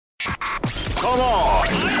Come on.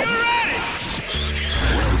 Are you ready?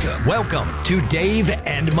 Welcome to Dave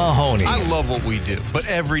and Mahoney. I love what we do, but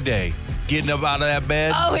every day, getting up out of that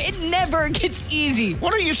bed. Oh, it never gets easy.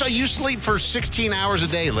 What are you? So you sleep for 16 hours a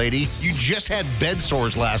day, lady. You just had bed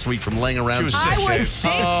sores last week from laying around. I was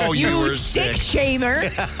sick. Oh, you were sick sick.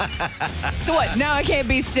 shamer. So what? Now I can't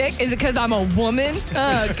be sick? Is it because I'm a woman?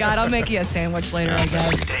 Oh, God, I'll make you a sandwich later, I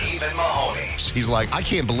guess. Dave and Mahoney. He's like, I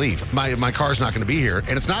can't believe my car's not going to be here.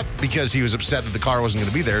 And it's not because he was upset that the car wasn't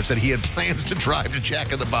going to be there. It's that he had plans to drive to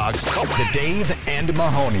Jack in the Box. The Dave and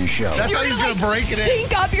Mahoney Show. That's how he's going to break it in.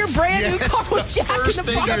 Stink up your brand new car with Jack in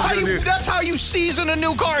the Box. That's how you season a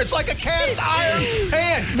new car. It's like a cast iron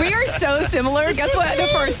pan. We are so similar. Guess what? The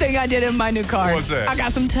first thing I did in my new car. What's that? I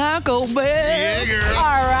got some Taco Bell. Yeah, girl.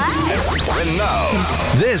 All right. And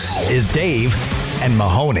now, this is Dave and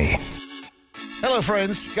Mahoney. Hello,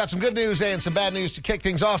 friends. Got some good news and some bad news to kick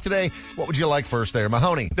things off today. What would you like first there,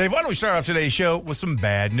 Mahoney? Dave, why don't we start off today's show with some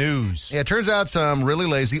bad news? Yeah, it turns out some really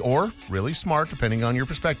lazy or really smart, depending on your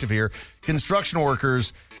perspective here, construction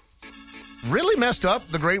workers really messed up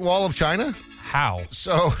the Great Wall of China. How?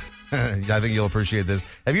 So, I think you'll appreciate this.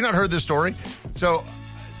 Have you not heard this story? So,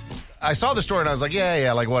 I saw the story and I was like,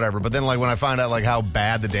 yeah, like whatever. But then, like when I found out like how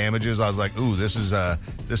bad the damage is, I was like, ooh, this is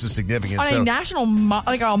significant. On a national,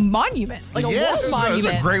 like a monument, like a world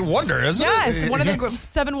monument. It's a great wonder, isn't it? Yes, one of the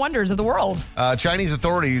 7 wonders of the world. Chinese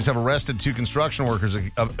authorities have arrested 2 construction workers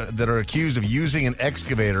that are accused of using an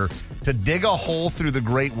excavator to dig a hole through the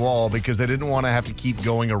Great Wall because they didn't want to have to keep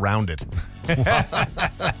going around it.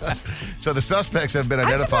 So the suspects have been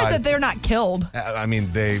identified. I'm surprised that they're not killed. I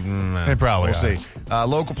mean, they probably we'll are. see.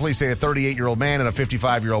 Local police say a 38-year-old man and a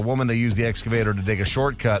 55-year-old woman, they used the excavator to dig a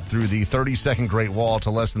shortcut through the 32nd Great Wall to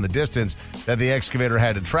less than the distance that the excavator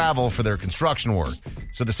had to travel for their construction work.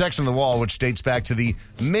 So the section of the wall, which dates back to the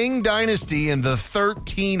Ming Dynasty in the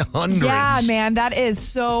 1300s. Yeah, man, that is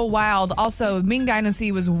so wild. Also, Ming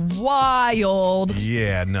Dynasty was wild.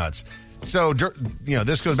 Yeah, nuts. So,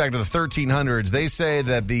 this goes back to the 1300s. They say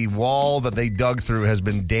that the wall that they dug through has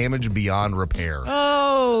been damaged beyond repair.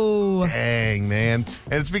 Oh. Dang, man.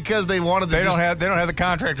 And it's because they wanted to They don't have the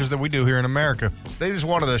contractors that we do here in America. They just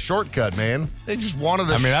wanted a shortcut, man. They just wanted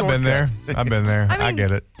a shortcut. I've been there. I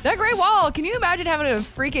get it. That Great Wall, can you imagine having to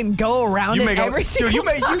freaking go around it every single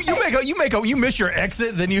time? You miss your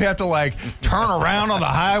exit, then you have to like turn around on the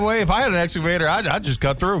highway. If I had an excavator, I'd just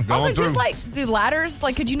cut through. Also, just like, do ladders,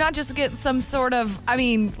 like, could you not just get some sort of,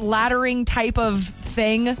 laddering type of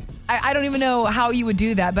thing? I don't even know how you would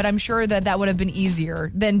do that, but I'm sure that would have been easier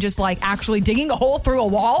than just like actually digging a hole through a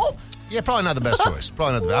wall. Yeah, probably not the best choice.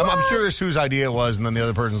 Probably not the best. I'm curious whose idea it was, and then the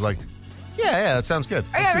other person's like, yeah, that sounds good.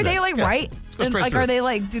 Are they like right? Let's go straight like, through. are they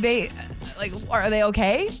like, are they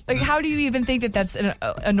okay? Like, how do you even think that that's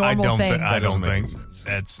a normal thing? I don't think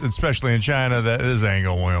that's, especially in China, that this ain't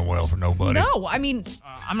going well for nobody. No,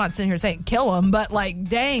 I'm not sitting here saying kill them, but like,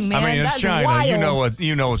 dang, man, it's that's China. wild.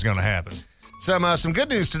 You know what's going to happen. Some good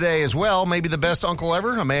news today as well. Maybe the best uncle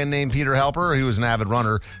ever, a man named Peter Halper, who was an avid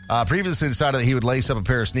runner, previously decided that he would lace up a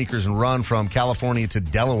pair of sneakers and run from California to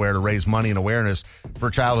Delaware to raise money and awareness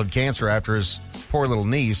for childhood cancer after his poor little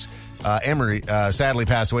niece, Emery, sadly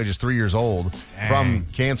passed away just 3 years old from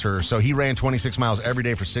cancer. So he ran 26 miles every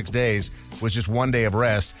day for 6 days with just 1 day of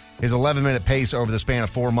rest. His 11-minute pace over the span of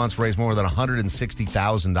 4 months raised more than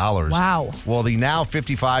 $160,000. Wow. Well, the now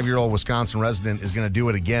 55-year-old Wisconsin resident is going to do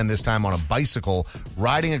it again, this time on a bicycle,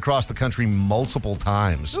 riding across the country multiple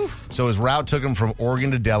times. Oof. So his route took him from Oregon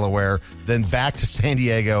to Delaware, then back to San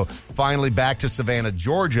Diego, finally back to Savannah,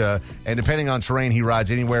 Georgia, and depending on terrain, he rides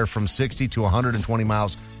anywhere from 60 to 120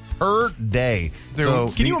 miles per day. Dude,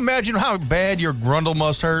 so can you imagine how bad your grundle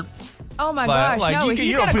must hurt? Oh my gosh! No,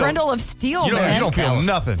 he's got a grundle of steel, man. You don't feel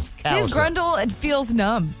nothing. His grundle, it feels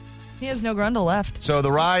numb. He has no grundle left. So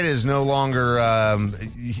the ride is no longer.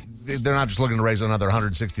 They're not just looking to raise another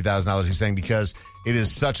 $160,000. He's saying because it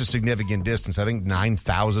is such a significant distance. I think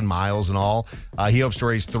 9,000 miles in all. He hopes to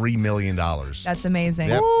raise $3 million. That's amazing.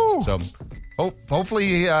 Yep. So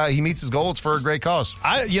hopefully he meets his goal. It's for a great cause.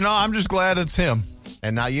 I'm just glad it's him.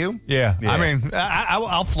 And not you? Yeah. I mean,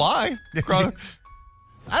 I'll fly.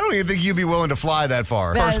 I don't even think you'd be willing to fly that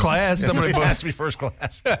far. First class. Somebody asked me first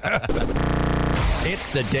class. It's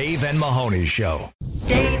the Dave and Mahoney Show.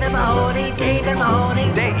 Dave and Mahoney, Dave and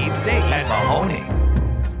Mahoney. Dave and Mahoney.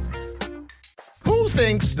 Who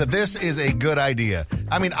thinks that this is a good idea?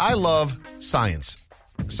 I mean, I love science.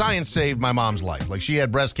 Science saved my mom's life. Like, she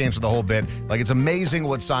had breast cancer, the whole bit. Like, it's amazing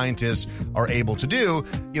what scientists are able to do.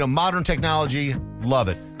 Modern technology, love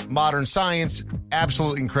it. Modern science,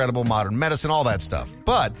 absolutely incredible. Modern medicine, all that stuff.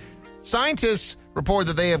 But scientists report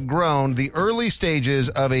that they have grown the early stages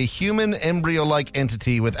of a human embryo-like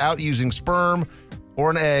entity without using sperm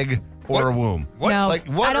or an egg or a womb. No, I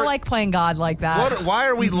don't like playing God like that. Why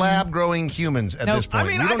are we lab-growing humans at this point? I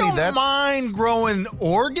mean, we I don't need that. mind growing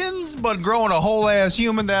organs, but growing a whole-ass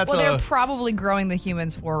human, they're probably growing the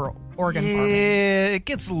humans for organ farming. Yeah, it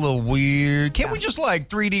gets a little weird. Can't we just,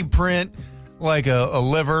 3D print, a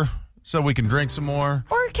liver so we can drink some more?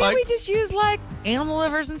 Or can we just use, animal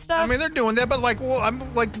livers and stuff? I mean, they're doing that, but, I'm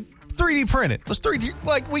 3D print it. Let's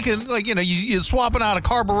 3D, we can, you're swapping out a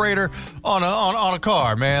carburetor on a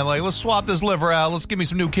car, man. Let's swap this liver out. Let's give me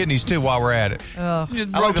some new kidneys, too, while we're at it.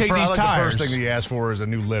 Rotate these tires. The first thing that you ask for is a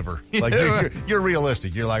new liver. You're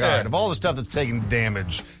realistic. You're like, all right, of all the stuff that's taken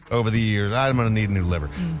damage over the years, I'm going to need a new liver.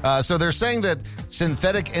 So they're saying that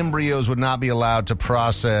synthetic embryos would not be allowed to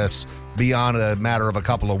process beyond a matter of a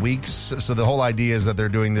couple of weeks. So the whole idea is that they're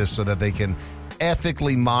doing this so that they can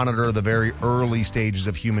ethically monitor the very early stages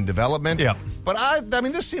of human development. Yeah. But I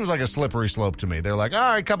mean, this seems like a slippery slope to me. They're like, all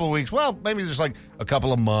right, a couple of weeks. Well, maybe just a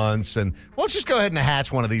couple of months. And let's just go ahead and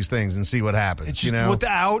hatch one of these things and see what happens. It's just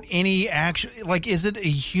without any action. Is it a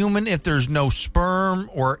human if there's no sperm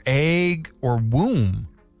or egg or womb?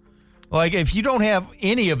 If you don't have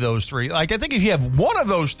any of those three, I think if you have one of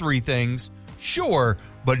those three things, sure.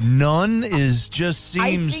 But none seems...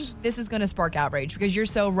 I think this is going to spark outrage because you're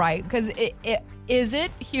so right. Because is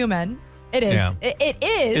it human? It is. Yeah. It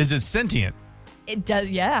is. Is it sentient? It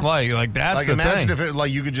does, yeah. That's the imagine thing.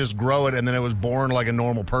 if you could just grow it and then it was born like a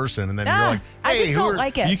normal person and then you're like, hey, I just don't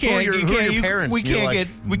like it. Who are your parents?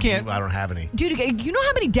 We can't. I don't have any. Dude, you know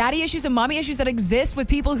how many daddy issues and mommy issues that exist with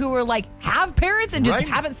people who are have parents and just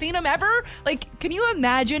haven't seen them ever? Can you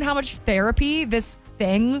imagine how much therapy this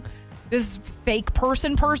fake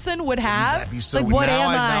person would have? That'd be so, what am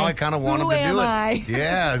I? Now I kind of want Who them to do am it.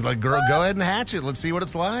 Yeah, go ahead and hatch it. Let's see what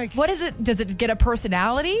it's like. What is it? Does it get a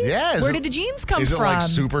personality? Yeah. Where did the genes come from? Is it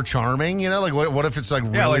super charming? What if it's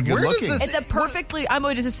really good looking? It's a perfectly, I'm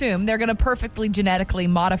going to just assume they're going to perfectly genetically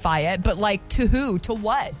modify it, but to who? To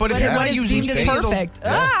what? But if you're not using deemed as perfect.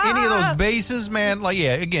 Any of those bases, man,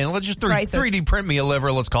 again, let's just 3D print me a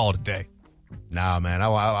liver. Let's call it a day. Nah, man, I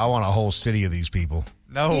want a whole city of these people.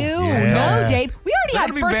 No. No, Dave. We already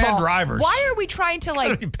have first bad drivers. Why are we trying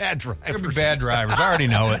to be bad drivers. They're gonna be bad drivers. I already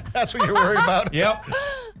know it. That's what you're worried about? Yep.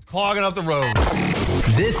 Clogging up the road.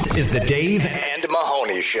 This is the Dave and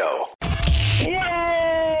Mahoney Show.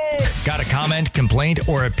 Yay! Got a comment, complaint,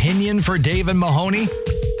 or opinion for Dave and Mahoney?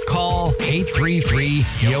 Call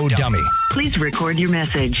 833-YO-DUMMY. Please record your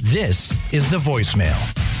message. This is the voicemail.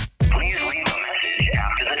 Please leave a message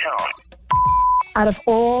after the tone. Out of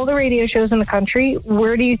all the radio shows in the country,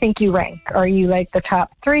 where do you think you rank? Are you the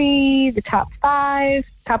top 3, the top 5,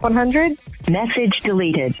 top 100? Message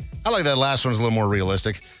deleted. I like that last one's a little more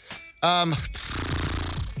realistic.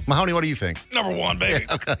 Mahoney, what do you think? Number one, baby.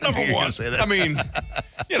 Yeah, okay. Number one. Say that. I mean,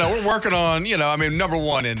 we're working on, number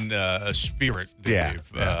one in spirit,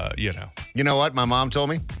 Dave. Yeah. You know what? My mom told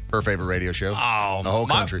me her favorite radio show. Oh, the whole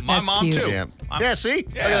country. My That's mom, cute. too. Yeah, see?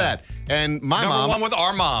 Look at that. And my number mom. one with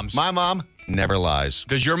our moms. My mom never lies.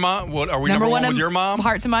 Does your mom, are we number one with your mom?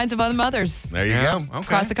 Hearts and minds of other mothers There you go. Okay.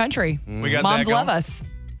 across the country. We got Moms that going. love us.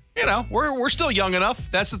 We're still young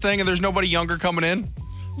enough. That's the thing, and there's nobody younger coming in.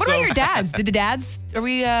 What about your dads? Did the dads, are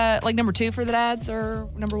we number 2 for the dads or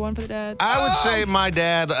number 1 for the dads? I would say my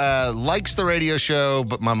dad likes the radio show,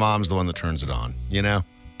 but my mom's the one that turns it on,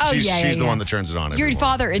 Oh, She's the one that turns it on. Your every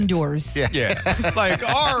father morning. endures. Yeah. Yeah.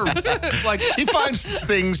 He finds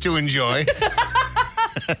things to enjoy.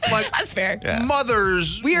 That's fair. Yeah.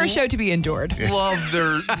 Mothers We are a show to be endured. love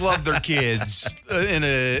their kids in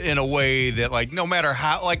a way that no matter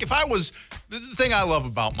how, if I was, the thing I love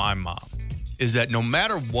about my mom is that no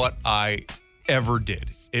matter what I ever did,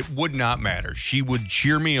 it would not matter. She would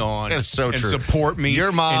cheer me on. That's so and true. support me.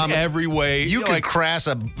 Your mom, in every way. You could crash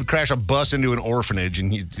a bus into an orphanage,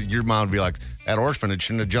 and your mom would be like, "That orphanage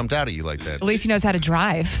shouldn't have jumped out at you like that." At least he knows how to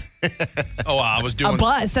drive. I was doing A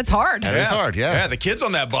bus. That's hard. That is hard, yeah. Yeah, the kids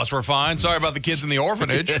on that bus were fine. Sorry about the kids in the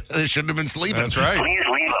orphanage. They shouldn't have been sleeping. That's right. Please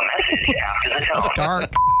leave a message after the tone.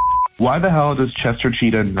 Dark. Why the hell does Chester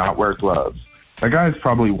Cheetah not wear gloves? That guy's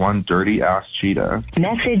probably one dirty-ass cheetah.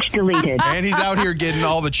 Message deleted. And he's out here getting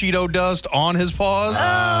all the Cheeto dust on his paws.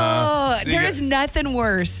 There is nothing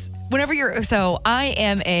worse. So I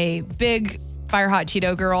am a big Fire Hot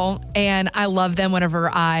Cheeto girl, and I love them whenever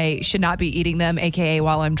I should not be eating them, aka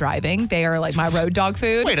while I'm driving. They are like my road dog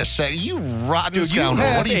food. Wait a second, you rotten Dude, you scoundrel.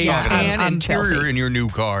 have What are you a talking about? tan I'm interior filthy. in your new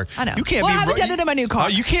car. I know. You can't Well, be I haven't done it in my new car.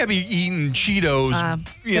 You can't be eating Cheetos.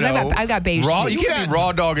 'cause I've got beige raw. shoes. You can't be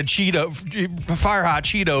raw dog and Fire Hot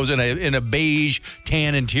Cheetos in a beige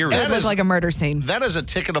tan interior. It looked like a murder scene. That is a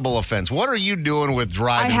ticketable offense. What are you doing with I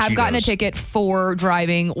driving have Cheetos? gotten a ticket for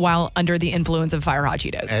driving while under the influence of Fire Hot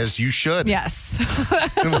Cheetos. As you should. Yes.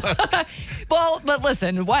 Well, but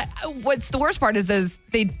listen, what's the worst part is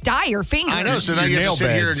they dye your fingers. I know, so now Your you have nail to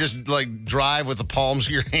sit here and beds. just like drive with the palms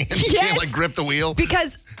of your hands. You Yes. can't like grip the wheel.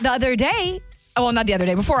 Because the other day, well, not the other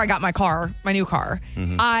day, before I got my new car,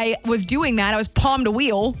 I was doing that. I was palm to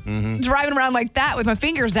wheel, driving around like that with my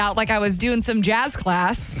fingers out like I was doing some jazz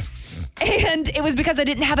class. And it was because I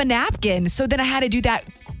didn't have a napkin. So then I had to do that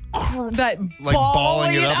Like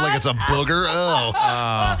balling it up like it's a booger.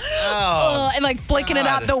 And like flicking it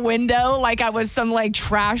out the window like I was some like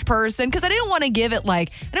trash person. Because I didn't want to give it I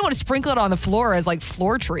didn't want to sprinkle it on the floor as like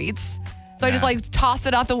floor treats. So I just like tossed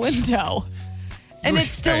it out the window. And it's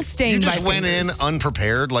still stained my You just went in fingers.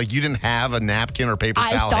 unprepared, like you didn't have a napkin or paper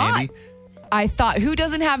towel handy. I thought, who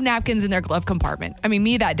doesn't have napkins in their glove compartment? I mean,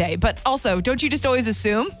 me that day. But also, don't you just always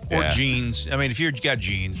assume? Or jeans. I mean, if you've got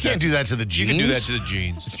jeans. You can't do that to the jeans. You can do that to the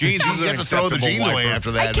jeans. Jeans is You an have to throw the acceptable jeans away wiper. after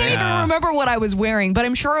I that, can't man. even remember what I was wearing, but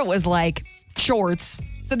I'm sure it was like shorts.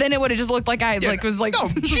 So then it would have just looked like I was no,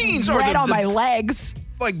 jeans are red the- on my legs.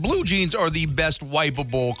 Like blue jeans are the best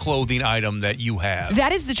wipeable clothing item that you have.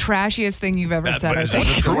 That is the trashiest thing you've ever said. but I it's think.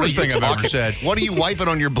 the What are truest you thing I've ever talking- said. What are you wiping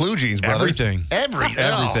on your blue jeans, brother? Everything.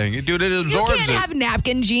 Everything. Dude, it You absorbs can't it. have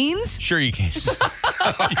napkin jeans. Sure you can. Please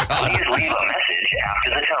leave a message after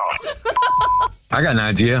the tone. I got an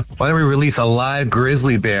idea. Why don't we release a live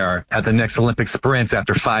grizzly bear at the next Olympic sprints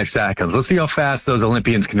after 5 seconds? Let's see how fast those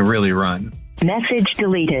Olympians can really run. Message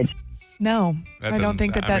deleted. No, That I don't doesn't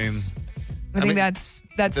think sound- that's. I think that's.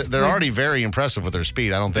 They're already very impressive with their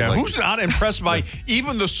speed. I don't think. Yeah, like, who's not impressed by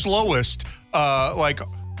even the slowest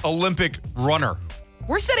Olympic runner?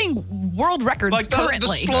 We're setting world records Like the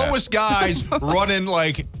currently. slowest guys running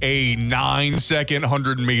like a 9-second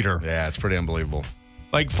 100-meter. Yeah, it's pretty unbelievable.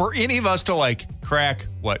 Like for any of us to like crack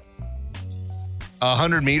what?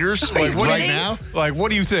 100 meters like what right do you- now? Like what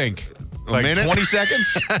do you think? A Like minute? 20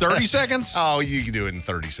 seconds? 30 seconds? Oh, you can do it in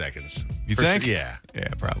 30 seconds. You For think? sure. Yeah. Yeah,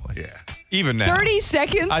 probably. Yeah. Even now. 30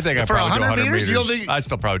 seconds. I think I For probably do 100 100 meters? meters. You don't think- I'd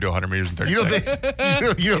still probably do 100 meters in 30 You don't seconds.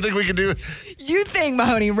 think you don't think we can do it? You think,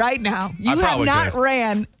 Mahoney, right now, you have probably not could.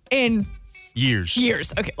 ran in Years.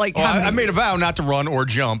 years. Okay, like Well, how many I made a years? vow not to run or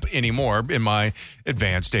jump anymore in my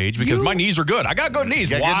advanced age because my knees are good. I got good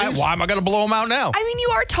knees. You got good Why? knees? Why am I going to blow them out now? I mean, you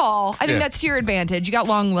are tall. I think Yeah. that's to your advantage. You got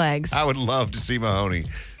long legs. I would love to see Mahoney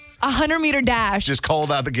 100-meter dash. just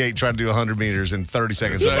cold out the gate, try to do 100 meters in 30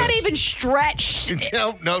 seconds. He's not even stretched.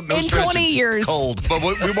 no in stretching. 20 years. Cold. But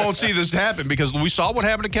we won't see this happen because we saw what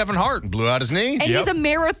happened to Kevin Hart. Blew out his knee. And he's a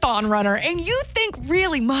marathon runner. And you think,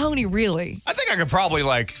 really, Mahoney, really? I think I could probably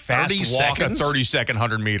like fast 30 walk seconds? a 30-second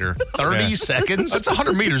 100-meter. 30 seconds? That's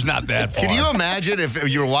 100 meters, not that far. Can you imagine if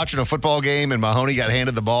you were watching a football game and Mahoney got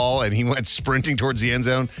handed the ball and he went sprinting towards the end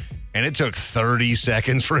zone and it took 30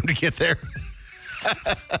 seconds for him to get there?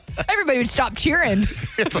 Everybody would stop cheering.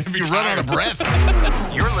 They'd be run out of breath.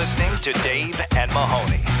 You're listening to Dave and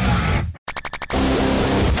Mahoney.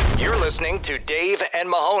 You're listening to Dave and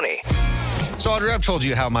Mahoney. So, Audrey, I've told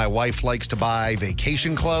you how my wife likes to buy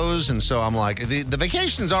vacation clothes. And so I'm like, the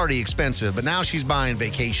vacation's already expensive, but now she's buying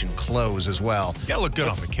vacation clothes as well. You gotta look good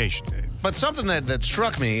on vacation, Dave. But something that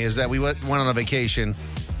struck me is that we went on a vacation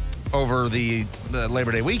over the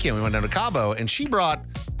Labor Day weekend. We went down to Cabo, and she brought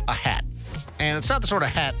a hat. And it's not the sort of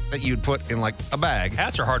hat that you'd put in like a bag.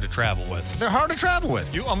 Hats are hard to travel with. They're hard to travel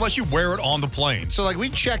with. Unless you wear it on the plane. So, like, we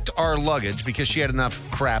checked our luggage because she had enough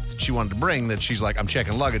crap that she wanted to bring that she's like, I'm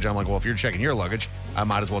checking luggage. I'm like, well, if you're checking your luggage, I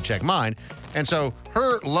might as well check mine. And so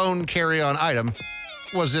her lone carry-on item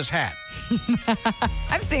was this hat.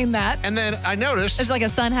 I've seen that. And then I noticed... It's like a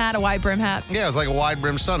sun hat, a wide brim hat. Yeah, it was like a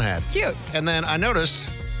wide-brim sun hat. Cute. And then I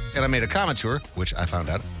noticed, and I made a comment to her, which I found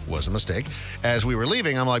out was a mistake. As we were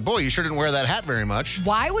leaving, I'm like, boy, you sure didn't wear that hat very much.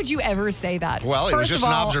 Why would you ever say that? Well, it was First just of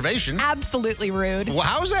an all, observation. Absolutely rude. Well,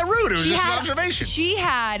 how was that rude? It was just an observation. She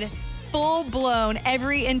had full-blown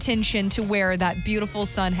every intention to wear that beautiful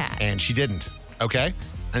sun hat. And she didn't, okay?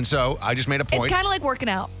 And so I just made a point. It's kind of like working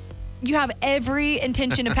out. You have every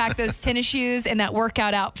intention to pack those tennis shoes and that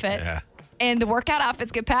workout outfit. Yeah. And the workout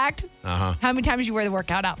outfits get packed. Uh-huh. How many times do you wear the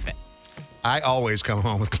workout outfit? I always come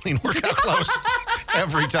home with clean workout clothes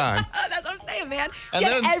every time. That's what I'm saying, man. And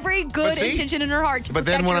She had then- every good but see, intention in her heart to But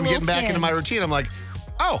protect then when your I'm getting little back skin. into my routine, I'm like,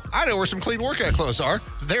 Oh, I know where some clean workout clothes are.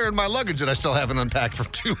 They're in my luggage that I still haven't unpacked from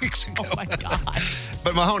 2 weeks ago. Oh, my God.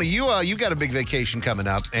 But, Mahoney, you got a big vacation coming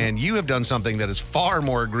up, and you have done something that is far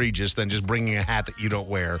more egregious than just bringing a hat that you don't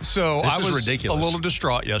wear. So this I is was ridiculous. a little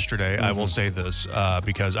distraught yesterday. I will say this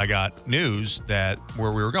because I got news that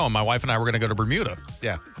where we were going, my wife and I were going to go to Bermuda.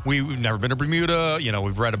 Yeah. We've never been to Bermuda. You know,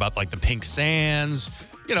 we've read about like the pink sands.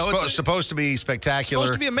 You know, it's supposed to be spectacular.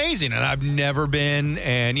 Supposed to be amazing, and I've never been.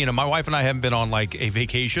 And you know, my wife and I haven't been on like a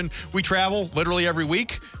vacation. We travel literally every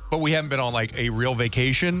week, but we haven't been on like a real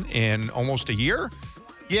vacation in almost a year.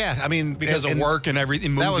 Yeah, I mean, because of work and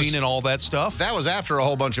everything, moving and all that stuff. That was after a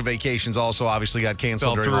whole bunch of vacations also obviously got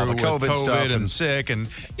canceled during all the COVID stuff. And sick. And,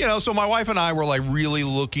 you know, so my wife and I were like really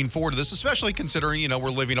looking forward to this, especially considering, you know,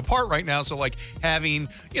 we're living apart right now. So like having,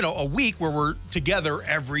 you know, a week where we're together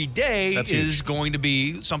every day is going to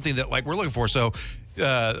be something that like we're looking for. So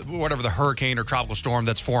whatever the hurricane or tropical storm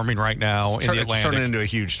that's forming right now in the Atlantic. It's turning into a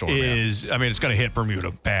huge storm. I mean, it's going to hit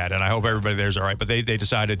Bermuda bad, and I hope everybody there's all right. But they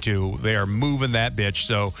decided they are moving that bitch.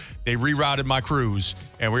 So they rerouted my cruise,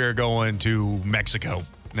 and we are going to Mexico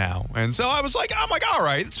now. And so I was like, I'm like, all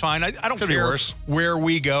right, it's fine. I don't care where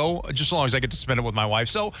we go, just as long as I get to spend it with my wife.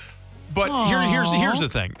 So, but here's the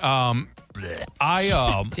thing.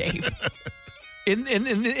 Dave.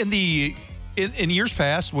 In years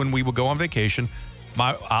past, when we would go on vacation,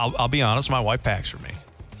 I'll be honest, my wife packs for me.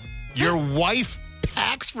 Your wife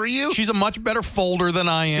packs for you? She's a much better folder than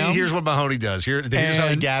I am. See, here's what Mahoney does. Here's how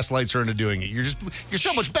he gaslights her into doing it. You're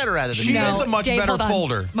so much better at it than she is a much Dave, better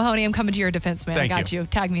folder. Mahoney, I'm coming to your defense, man. Thank I got you.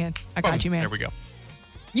 Tag me in. I got you, man. There we go.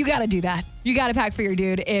 You got to do that. You got to pack for your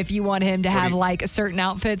dude if you want him to have like certain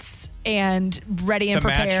outfits and ready and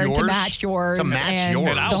prepared to match yours. To match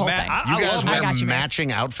yours. The whole thing. You guys wear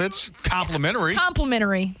matching outfits? Complimentary. God,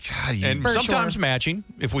 and sometimes matching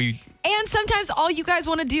if we... And sometimes all you guys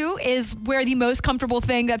want to do is wear the most comfortable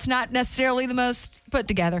thing that's not necessarily the most put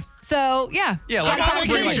together. So, yeah. Yeah, like I would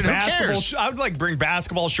bring like I would like bring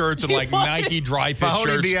basketball shirts and like Nike dry fit shirts.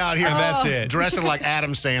 Mahoney be out here and that's it. Dressing like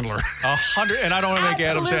Adam Sandler. 100, and I don't want to make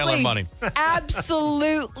Adam Sandler money.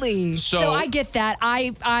 Absolutely. So I get that.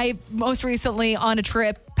 I most recently on a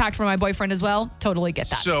trip packed for my boyfriend as well. Totally get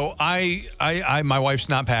that. So my wife's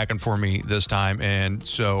not packing for me this time, and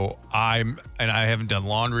so I haven't done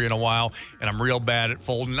laundry in a while, and I'm real bad at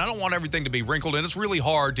folding. I don't want everything to be wrinkled, and it's really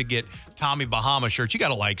hard to get Tommy Bahama shirts. You got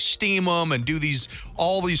to like steam them and do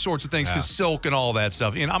all these sorts of things because silk and all that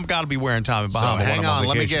stuff. And I've got to be wearing Tommy Bahama. So hang on,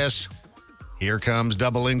 let me guess. Here comes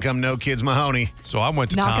double income, no kids, Mahoney. So I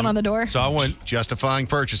went to knocking on the door. So I went justifying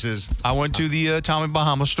purchases. I went to the Tommy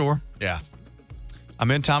Bahama store. Yeah.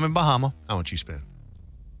 I'm in Tommy Bahama. How much you spend?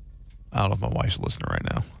 I don't know if my wife's listening right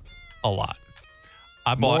now. A lot.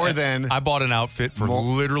 I bought an outfit for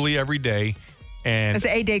literally every day. And it's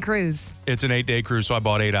an 8-day cruise. It's an 8-day cruise, so I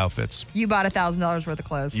bought 8 outfits. You bought $1,000 worth of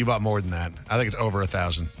clothes. You bought more than that. I think it's over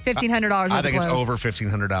 $1,000. $1,500 worth of clothes. I think it's over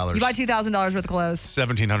 $1,500. You bought $2,000 worth of clothes.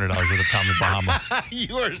 $1,700 worth of Tommy Bahama.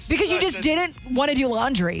 Because you just didn't want to do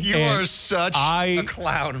laundry. You are such a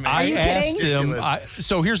clown, man. Are you asked kidding? them.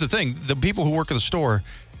 So here's the thing: the people who work at the store.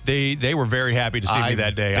 They were very happy to see me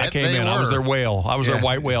that day. I came in. I was their whale. I was their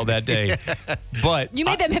white whale that day. But you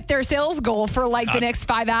made them hit their sales goal for like the next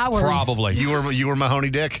 5 hours. Probably. You were Mahoney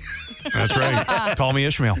Dick. That's right. Call me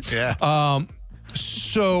Ishmael. Yeah.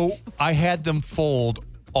 So I had them fold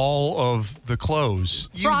all of the clothes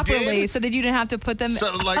properly, so that you didn't have to put them.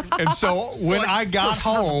 And so when I got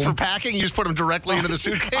home for packing, you just put them directly into the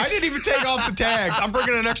suitcase. I didn't even take off the tags. I'm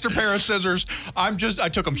bringing an extra pair of scissors. I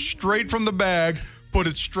took them straight from the bag. Put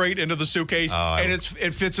it straight into the suitcase, and it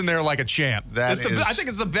fits in there like a champ. I think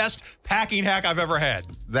it's the best packing hack I've ever had.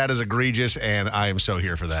 That is egregious, and I am so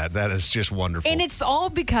here for that. That is just wonderful. And it's all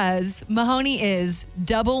because Mahoney is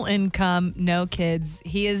double income, no kids.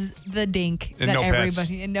 He is the dink and that no everybody pets.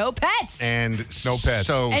 And no pets. And no pets.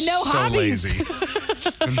 And no hobbies. Lazy.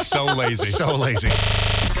 And so lazy. So lazy.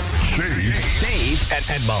 Dave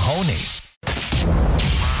and Mahoney.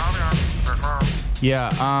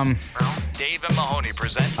 Yeah, Dave and Mahoney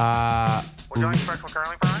present We're doing special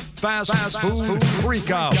curling fries? Fast Food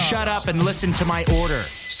Freakout. shut up and listen to my order.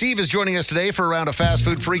 Steve is joining us today for a round of fast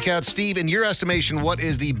food freakouts. Steve, in your estimation, what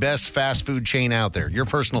is the best fast food chain out there? Your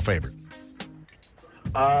personal favorite?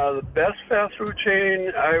 The best fast food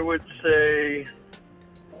chain, I would say,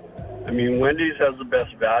 Wendy's has the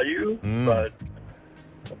best value, but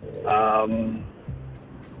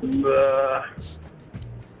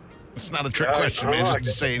It's not a trick question, man.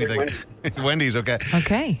 Just say anything. Wendy's, okay.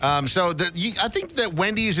 Okay. So I think that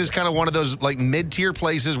Wendy's is kind of one of those like mid-tier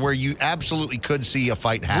places where you absolutely could see a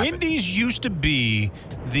fight happen. Wendy's used to be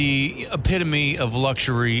the epitome of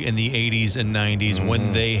luxury in the 80s and 90s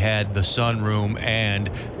when they had the sunroom and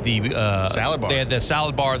the salad bar. They had the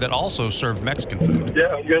salad bar that also served Mexican food. Yeah,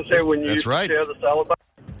 I was going to say when you That's right. share the salad bar.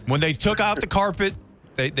 When they took out the carpet,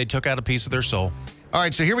 they took out a piece of their soul. All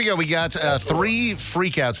right, so here we go. We got 3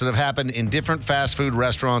 freakouts that have happened in different fast food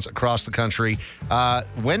restaurants across the country.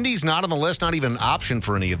 Wendy's not on the list, not even an option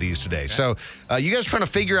for any of these today. So you guys trying to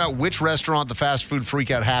figure out which restaurant the fast food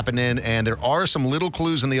freakout happened in, and there are some little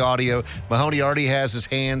clues in the audio. Mahoney already has his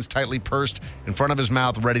hands tightly pursed in front of his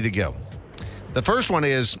mouth, ready to go. The first one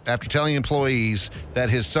is, after telling employees that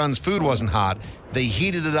his son's food wasn't hot, they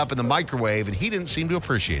heated it up in the microwave, and he didn't seem to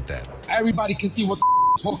appreciate that. Everybody can see what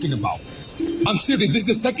talking about. I'm serious. This is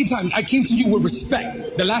the second time I came to you with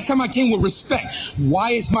respect. The last time I came with respect.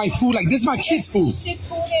 Why is my food like this? Is my kid's food. She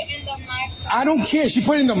put it in the mic. I don't care. She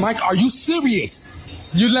put it in the mic. Are you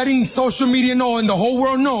serious? You're letting social media know and the whole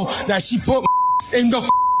world know that she put in the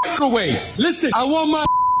microwave. Listen, I want my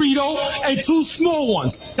burrito and 2 small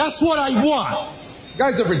ones. That's what I want. You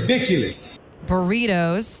guys are ridiculous.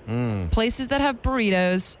 Burritos. Places that have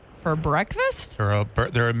burritos. For breakfast?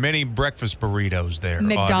 There are many breakfast burritos there.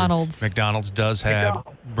 McDonald's. Audrey. McDonald's does have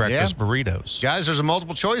breakfast burritos. Guys, there's a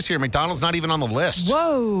multiple choice here. McDonald's not even on the list.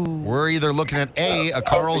 Whoa. We're either looking at A, a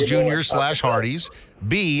Carl's Jr. / Hardee's,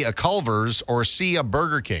 B, a Culver's, or C, a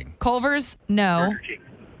Burger King. Culver's? No.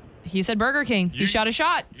 He said Burger King. He shot a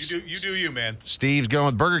shot. You do you, man. Steve's going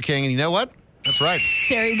with Burger King, and you know what? That's right.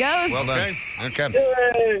 There he goes. Well done.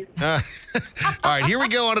 Okay. All right, here we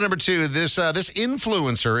go on to number 2. This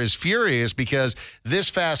influencer is furious because this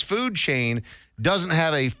fast food chain doesn't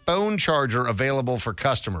have a phone charger available for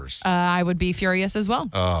customers. I would be furious as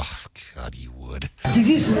well. Oh, God, you would.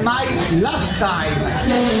 This is my last time.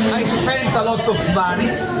 I spent a lot of money.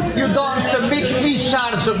 You don't make me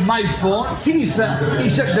charge my phone. This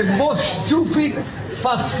is the most stupid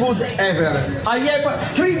fast food ever. I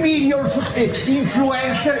have 3 million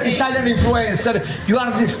influencer, Italian influencer. You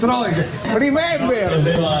are destroyed. Remember,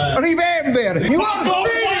 you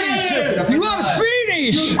are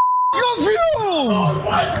finished. You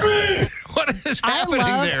are finished. What is happening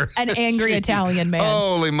there? An angry Italian man.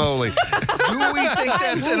 Holy moly. Do we think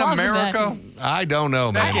that's in America? I don't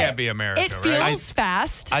know, man. That can't be America, It feels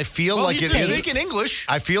fast. I feel like it is. Speaking English.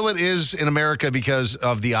 I feel it is in America because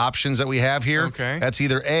of the options that we have here. Okay. That's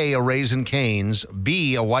either A, a Raising Cane's,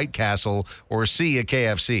 B, a White Castle, or C, a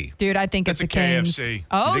KFC. Dude, I think it's a Cane's. KFC.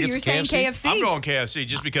 Oh, You think you're it's saying KFC? KFC? I'm going KFC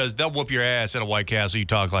just because they'll whoop your ass at a White Castle. You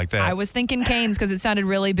talk like that. I was thinking Cane's because it sounded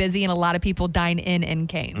really busy and a lot of people dine in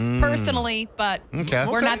Cane's. Personally, but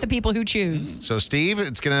we're not the people who choose. So, Steve,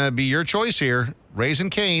 it's going to be your choice here. Raising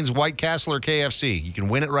Cane's, White Castle, or KFC. You can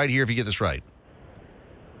win it right here if you get this right.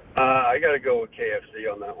 I got to go with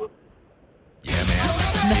KFC on that one. Yeah, man.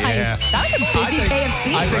 Nice. Yeah. That was a busy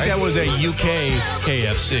KFC. I think that was a UK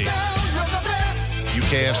KFC.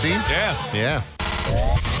 UKFC? Yeah. Yeah.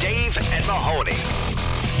 Dave and Mahoney.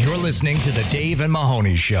 You're listening to the Dave and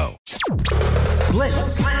Mahoney Show.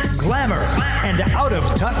 Glitz, glamour, and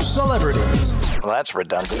out-of-touch celebrities. Well, that's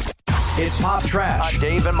redundant. It's Pop Trash.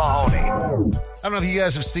 Dave and Mahoney. I don't know if you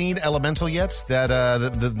guys have seen Elemental yet. That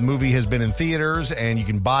the movie has been in theaters, and you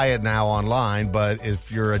can buy it now online. But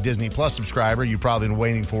if you're a Disney Plus subscriber, you've probably been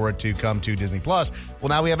waiting for it to come to Disney Plus. Well,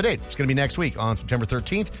 now we have a date. It's going to be next week on September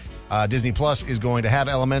 13th. Disney Plus is going to have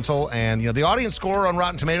Elemental, and the audience score on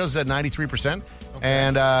Rotten Tomatoes is at 93%. Okay.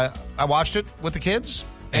 And I watched it with the kids,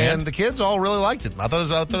 and the kids all really liked it. I thought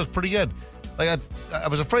it was pretty good. Like I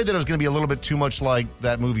was afraid that it was going to be a little bit too much like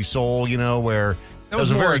that movie Soul, where it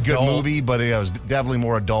was a very good movie, but it was definitely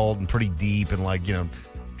more adult and pretty deep and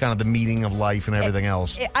kind of the meaning of life and everything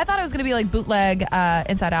else. I thought it was going to be like bootleg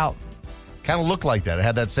Inside Out. Kind of looked like that. It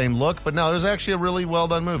had that same look, but no, it was actually a really well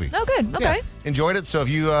done movie. Oh, good. Okay. Yeah, enjoyed it. So if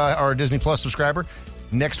you are a Disney Plus subscriber,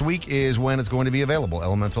 next week is when it's going to be available.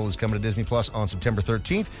 Elemental is coming to Disney Plus on September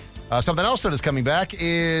 13th. Something else that is coming back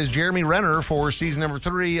is Jeremy Renner for season number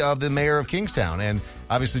 3 of The Mayor of Kingstown. And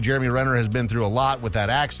obviously Jeremy Renner has been through a lot with that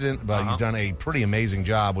accident, but he's done a pretty amazing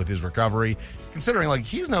job with his recovery, considering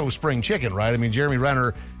he's no spring chicken, right? I mean, Jeremy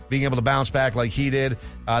Renner being able to bounce back like he did.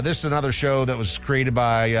 This is another show that was created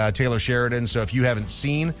by Taylor Sheridan. So if you haven't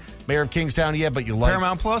seen Mayor of Kingstown yet, but you like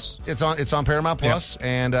Paramount Plus, it's on Paramount Plus,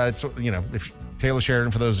 and it's if Taylor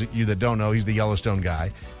Sheridan, for those of you that don't know, he's the Yellowstone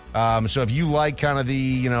guy. So if you like kind of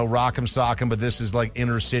the rock'em sock'em, but this is like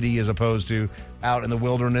inner city as opposed to out in the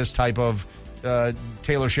wilderness type of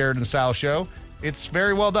Taylor Sheridan style show, it's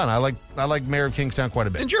very well done. I like Mayor of Kingstown quite a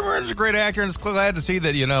bit. And Jeremy Renner's a great actor, and it's glad to see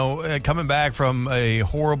that, coming back from a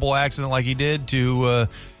horrible accident like he did to,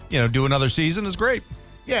 do another season is great.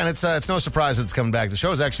 Yeah, and it's no surprise that it's coming back. The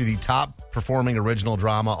show is actually the top performing original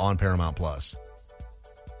drama on Paramount Plus.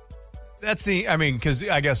 That's because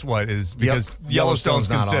I guess because Yellowstone's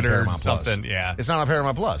not on considered Paramount Plus. something, yeah. It's not on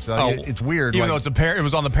Paramount Plus. It's weird. Even though it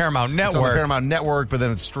was on the Paramount Network. It's on the Paramount Network, but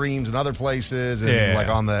then it streams in other places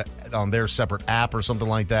and on their separate app or something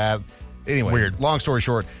like that. Anyway, weird. Long story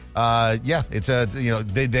short, it's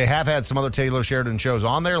they have had some other Taylor Sheridan shows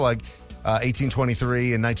on there like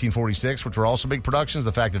 1823 and 1946, which were also big productions.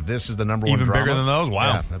 The fact that this is the number one even drama, bigger than those,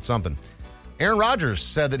 wow, yeah, that's something. Aaron Rodgers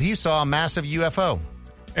said that he saw a massive UFO.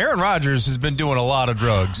 Aaron Rodgers has been doing a lot of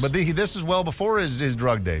drugs. But this is well before his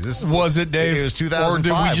drug days. Was it, Dave? It was 2005. Or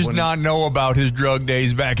did we just not know about his drug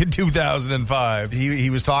days back in 2005? He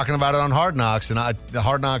was talking about it on Hard Knocks, and the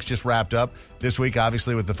Hard Knocks just wrapped up this week,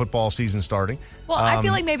 obviously, with the football season starting. Well, I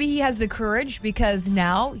feel like maybe he has the courage because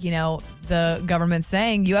now, the government's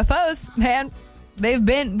saying UFOs, man, we've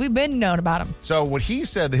been known about them. So what he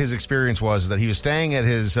said that his experience was that he was staying at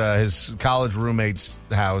his college roommate's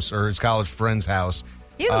house or his college friend's house.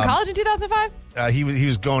 He was in college in 2005? He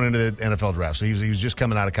was going into the NFL draft, so he was just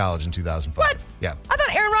coming out of college in 2005. What? Yeah. I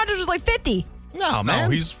thought Aaron Rodgers was like 50. No, man. No,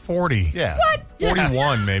 he's 40. Yeah. What?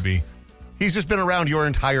 41, maybe. He's just been around your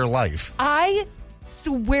entire life. I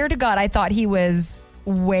swear to God, I thought he was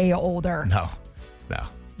way older. No.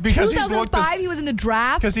 Because 2005, he was in the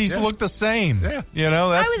draft? Because he's looked the same. Yeah.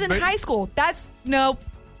 I was in high school.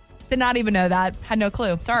 Did not even know that. Had no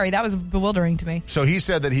clue. Sorry, that was bewildering to me. So he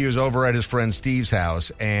said that he was over at his friend Steve's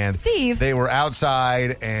house, and they were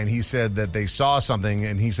outside, and he said that they saw something,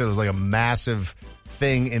 and he said it was like a massive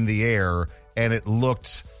thing in the air, and it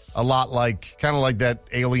looked a lot kind of like that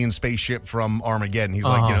alien spaceship from Armageddon. He's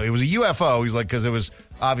like, it was a UFO. He's like, because it was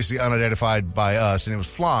obviously unidentified by us, and it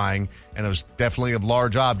was flying, and it was definitely a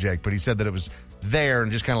large object, but he said that it was there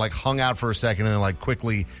and just kind of like hung out for a second and then like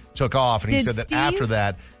quickly took off, and he said that after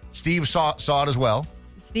that, Steve saw it as well.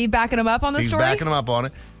 Steve backing him up on the story? Steve's backing him up on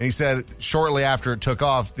it. And he said shortly after it took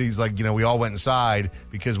off, he's like, we all went inside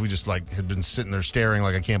because we just had been sitting there staring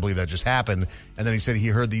like, I can't believe that just happened. And then he said he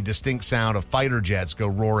heard the distinct sound of fighter jets go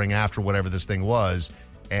roaring after whatever this thing was,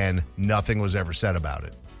 and nothing was ever said about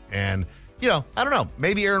it. And, I don't know.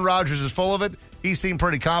 Maybe Aaron Rodgers is full of it. He seemed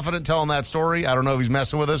pretty confident telling that story. I don't know if he's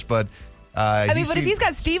messing with us, but... but if he's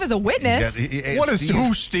got Steve as a witness...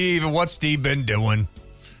 Who's Steve and what's Steve been doing?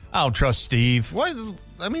 I don't trust Steve. What?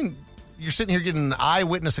 I mean, you're sitting here getting an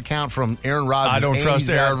eyewitness account from Aaron Rodgers. I don't trust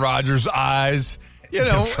Aaron Rodgers' eyes.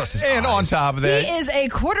 And on top of that, he is a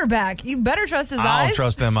quarterback. You better trust his eyes. I don't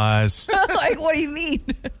trust them eyes. Like, what do you mean?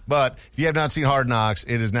 But if you have not seen Hard Knocks,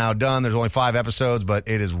 it is now done. There's only 5 episodes, but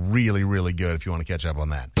it is really, really good if you want to catch up on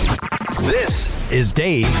that. This is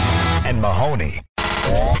Dave and Mahoney.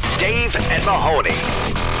 Dave and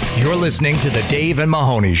Mahoney. You're listening to the Dave and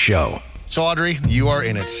Mahoney Show. So, Audrey, you are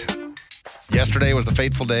in it. Yesterday was the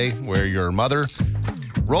fateful day where your mother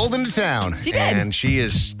rolled into town. She did. And she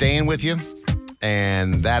is staying with you,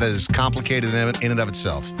 and that is complicated in and of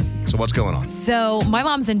itself. So what's going on? So my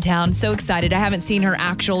mom's in town. So excited. I haven't seen her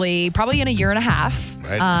actually probably in a year and a half.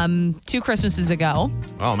 Right. 2 Christmases ago.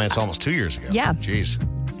 Oh, man, it's almost 2 years ago. Yeah. Jeez.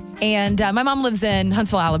 And my mom lives in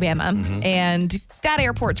Huntsville, Alabama. Mm-hmm. And that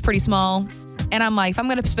airport's pretty small. And I'm like, if I'm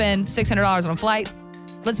going to spend $600 on a flight,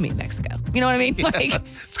 let's meet in Mexico. You know what I mean? Like,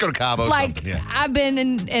 let's go to Cabo. Like, yeah. I've been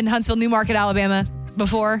in Huntsville, Newmarket, Alabama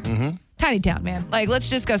before. Mm-hmm. Tiny town, man. Like,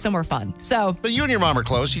 let's just go somewhere fun. So, but you and your mom are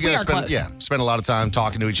close. You guys spend a lot of time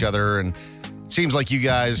talking to each other, and it seems like you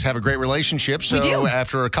guys have a great relationship. So, we do.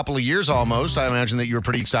 After a couple of years almost, I imagine that you were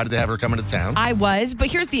pretty excited to have her come into town. I was,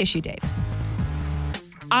 but here's the issue, Dave.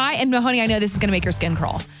 And Mahoney, I know this is going to make your skin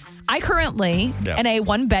crawl. I currently in a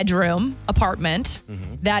 1-bedroom apartment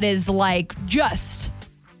that is like just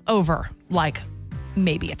over like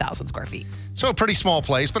maybe 1,000 square feet. So a pretty small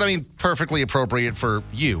place, but I mean, perfectly appropriate for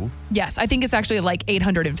you. Yes, I think it's actually like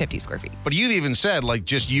 850 square feet. But you've even said like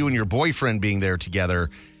just you and your boyfriend being there together,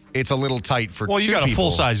 it's a little tight for 2 people. Well, you got a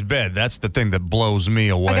full-size bed. That's the thing that blows me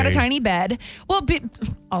away. I got a tiny bed. Well,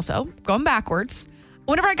 also, going backwards,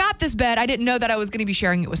 whenever I got this bed, I didn't know that I was going to be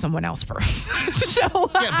sharing it with someone else first. So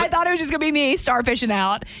I thought it was just going to be me starfishing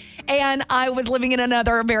out. And I was living in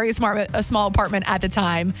another very small apartment at the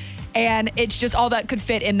time. And it's just all that could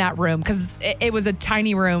fit in that room because it was a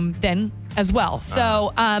tiny room then as well.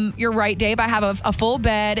 So you're right, Dave. I have a full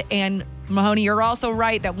bed. And Mahoney, you're also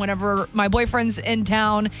right that whenever my boyfriend's in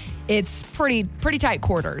town, it's pretty tight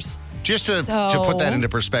quarters. Just to put that into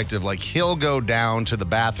perspective, like he'll go down to the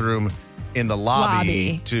bathroom in the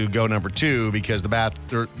lobby to go number 2 because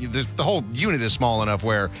the whole unit is small enough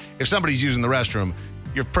where if somebody's using the restroom,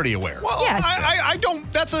 you're pretty aware. Well, Yes. I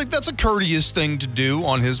don't. That's a courteous thing to do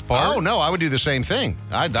on his part. Oh no, I would do the same thing.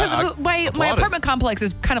 Because my apartment complex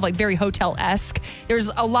is kind of like very hotel-esque. There's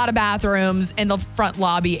a lot of bathrooms in the front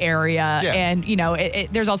lobby area, and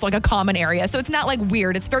there's also like a common area, so it's not like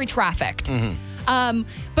weird. It's very trafficked.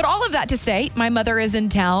 But all of that to say, my mother is in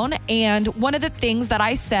town, and one of the things that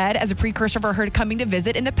I said as a precursor for her coming to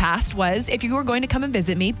visit in the past was, if you were going to come and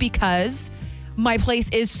visit me, because my place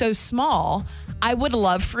is so small, I would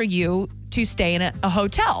love for you to stay in a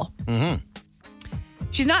hotel.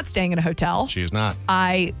 She's not staying in a hotel. She is not.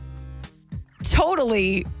 I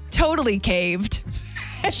totally caved.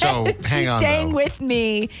 So hang on, staying though. with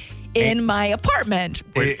me in my apartment.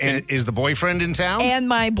 And is the boyfriend in town? And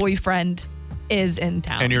my boyfriend is in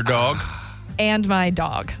town. And your dog? And my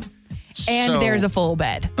dog. And So- there's a full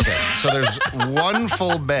bed. Okay, so there's one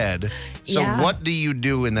full bed. So Yeah. what do you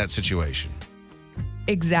do in that situation?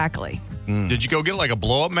 Exactly. Did you go get like a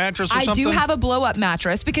blow-up mattress or I something? do have a blow-up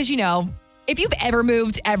mattress because, if you've ever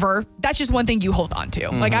moved ever, that's just one thing you hold on to.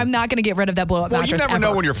 Like, I'm not going to get rid of that blow-up Well, mattress you never ever.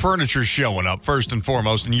 know when your furniture's showing up, first and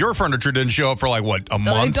foremost. And your furniture didn't show up for like, what, a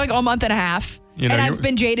month? It's like a month and a half. And I've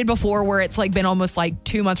been jaded before where it's like been almost like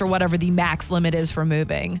 2 months or whatever the max limit is for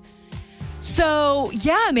moving. So,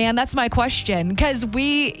 yeah, man, that's my question. Because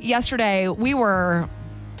yesterday, we were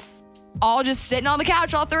all just sitting on the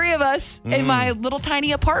couch, all 3 of us, in my little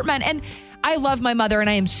tiny apartment. And I love my mother, and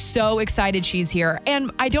I am so excited she's here.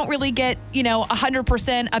 And I don't really get,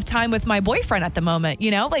 100% of time with my boyfriend at the moment,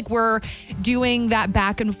 like we're doing that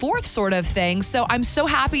back and forth sort of thing. So I'm so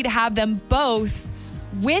happy to have them both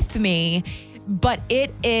with me. But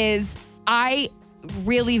I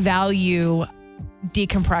really value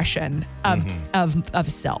decompression of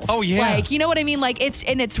self. Oh, yeah. Like, you know what I mean? Like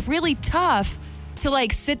it's really tough to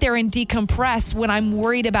like sit there and decompress when I'm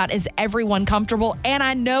worried about, is everyone comfortable? And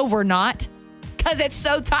I know we're not, because it's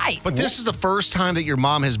so tight. But this is the first time that your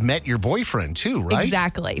mom has met your boyfriend too, right?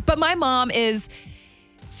 Exactly. But my mom is,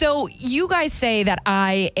 so you guys say that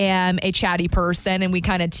I am a chatty person, and we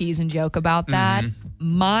kind of tease and joke about that.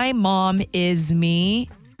 My mom is me,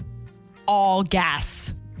 all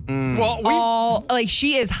gas. Well,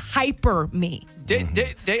 she is hyper me.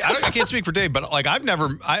 I can't speak for Dave, but like I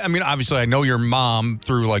mean, obviously I know your mom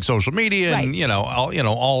through like social media and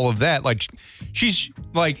all of that. Like she's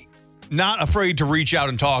like not afraid to reach out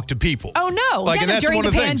and talk to people. Oh no! Like, Yeah, and that's during one the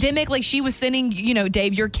of the things. pandemic, like she was sending,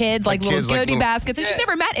 Dave, your kids like little goodie baskets, and she's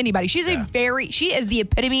never met anybody. She's she is the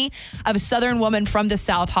epitome of a Southern woman from the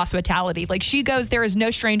South, hospitality. Like she goes, there is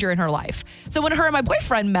no stranger in her life. So when her and my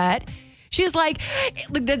boyfriend met, she's like,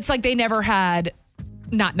 it's like they never had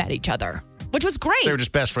not met each other, which was great. They were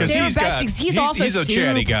just best friends. They were He's besties. He's also a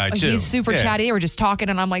chatty guy too. He's super chatty. They were just talking,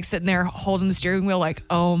 and I'm like sitting there holding the steering wheel, like,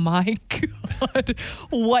 oh my God,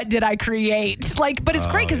 what did I create? Like, but it's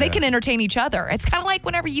great because they can entertain each other. It's kind of like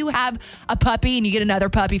whenever you have a puppy and you get another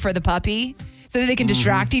puppy for the puppy, so that they can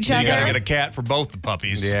distract each other. You gotta get a cat for both the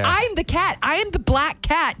puppies. Yeah. I'm the cat. I am the black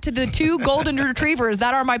cat to the 2 golden retrievers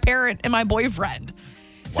that are my parent and my boyfriend.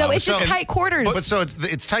 So Wow. it's just tight quarters. But so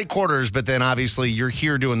it's tight quarters, but then obviously you're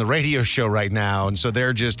here doing the radio show right now, and so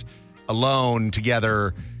they're just alone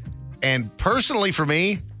together. And personally for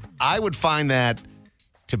me, I would find that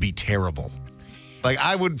to be terrible. Like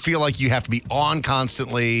I would feel like you have to be on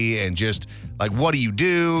constantly and just like, what do you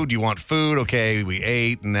do? Do you want food? Okay, we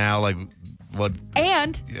ate, and now like what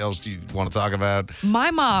else do you want to talk about?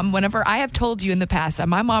 My mom, whenever I have told you in the past that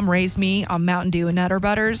my mom raised me on Mountain Dew and Nutter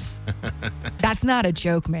Butters, that's not a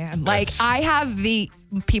joke, man. Like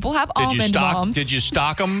people have almond moms. Did you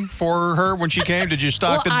stock them for her when she came? Did you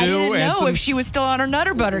stock the I dew? didn't know if she was still on her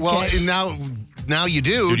Nutter Butter kick. And now you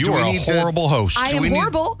do. Dude, you are a horrible host. I am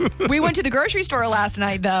horrible. We went to the grocery store last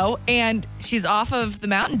night, though, and she's off of the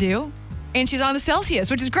Mountain Dew, and she's on the Celsius,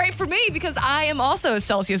 which is great for me because I am also a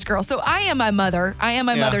Celsius girl. So I am my mother. I am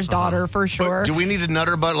my mother's daughter for sure. But do we need a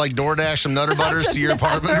Nutter Butter, like DoorDash some Nutter Butters to your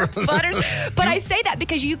apartment? But I say that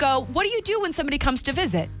because you go, what do you do when somebody comes to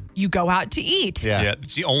visit? You go out to eat. Yeah,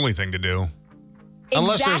 it's the only thing to do.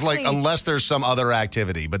 Unless there's some other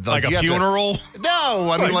activity, but like a funeral. No,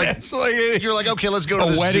 I mean like you're like, okay, let's go to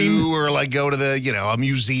the zoo or like go to the a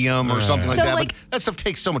museum or something like that. But that stuff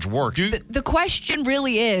takes so much work. The question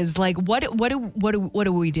really is like, what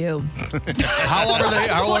do we do? How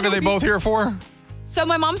long are they both here for? So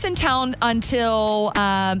my mom's in town until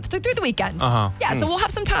through the weekend. Yeah, so we'll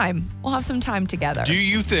have some time. We'll have some time together. Do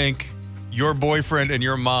you think your boyfriend and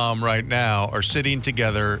your mom right now are sitting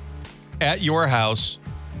together at your house,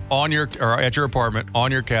 or at your apartment,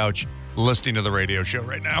 on your couch, listening to the radio show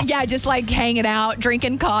right now. Yeah, just like hanging out,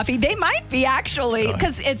 drinking coffee. They might be actually,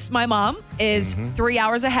 because it's my mom is 3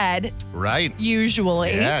 hours ahead. Right.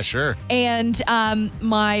 Usually. Yeah, sure. And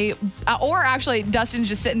or actually Dustin's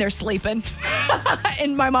just sitting there sleeping.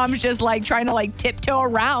 And my mom's just like trying to like tiptoe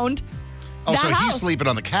around. Oh, so house. he's sleeping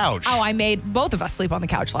on the couch. Oh, I made both of us sleep on the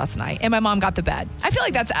couch last night, and my mom got the bed. I feel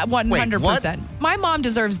like that's 100%. Wait, my mom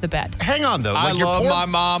deserves the bed. Hang on, though. I love my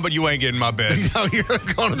mom, but you ain't getting my bed. No, you're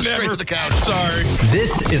going straight to the couch. Sorry.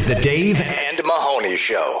 This is the Dave and Mahoney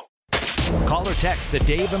Show. Call or text the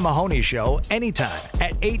Dave and Mahoney Show anytime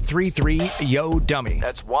at 833-YO-DUMMY.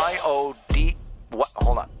 That's Y-O-D...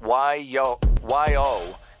 Hold on.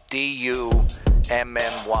 Y-O-D-U-M-M-Y.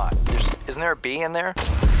 Isn't there a B in there?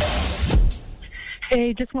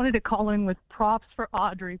 Hey, just wanted to call in with props for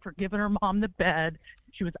Audrey for giving her mom the bed.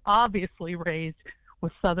 She was obviously raised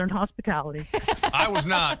with Southern hospitality. I was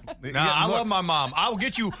not. I love my mom. I will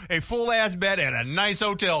get you a full-ass bed at a nice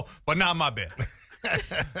hotel, but not my bed.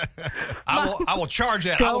 I will charge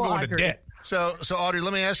that. I will go into debt. So Audrey,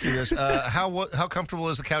 let me ask you this: how comfortable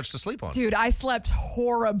is the couch to sleep on? Dude, I slept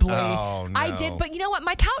horribly. Oh, no. I did, but you know what?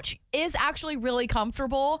 My couch is actually really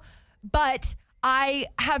comfortable, but I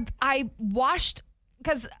washed.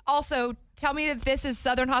 Because also, tell me if this is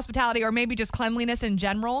Southern hospitality or maybe just cleanliness in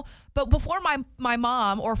general. But before my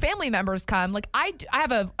mom or family members come, like I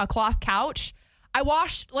have a cloth couch. I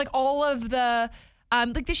washed like all of the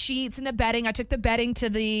like the sheets and the bedding. I took the bedding to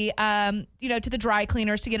the to the dry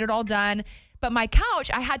cleaners to get it all done. But my couch,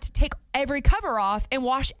 I had to take every cover off and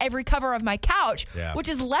wash every cover of my couch, which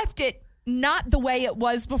has left it not the way it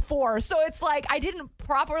was before. So it's like I didn't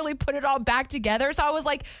properly put it all back together. So I was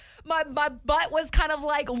like, my butt was kind of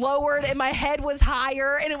like lowered and my head was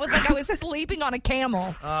higher, and it was like I was sleeping on a camel.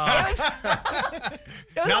 It was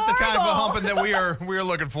not the type of humping that we are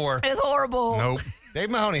looking for. It was horrible. Nope.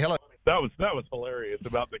 Dave Mahoney, hello. That was hilarious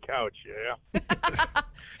about the couch. Yeah.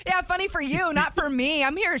 Yeah, funny for you, not for me.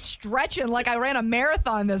 I'm here stretching like I ran a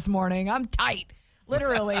marathon this morning. I'm tight.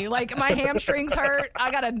 Literally, like my hamstrings hurt.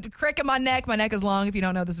 I got a crick in my neck. My neck is long, if you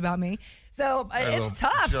don't know this about me. So it's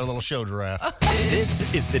tough. A little show giraffe. This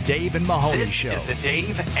is the Dave and Mahoney Show. This is the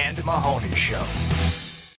Dave and Mahoney Show.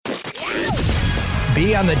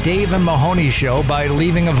 Be on the Dave and Mahoney Show by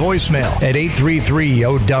leaving a voicemail at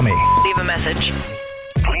 833-YO-DUMMY. Leave a message.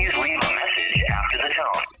 Please leave a message after the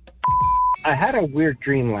tone. I had a weird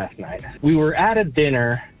dream last night. We were at a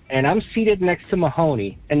dinner, and I'm seated next to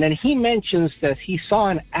Mahoney, and then he mentions that he saw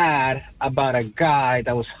an ad about a guy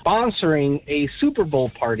that was sponsoring a Super Bowl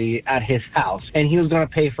party at his house, and he was going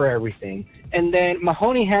to pay for everything. And then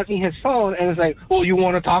Mahoney hands me his phone and is like, well, you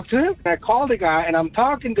want to talk to him? And I call the guy, and I'm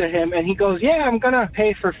talking to him, and he goes, yeah, I'm going to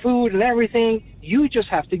pay for food and everything. You just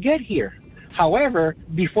have to get here. However,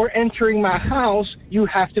 before entering my house, you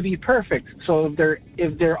have to be perfect. So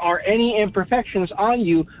if there are any imperfections on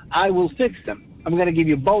you, I will fix them. I'm going to give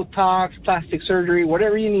you Botox, plastic surgery,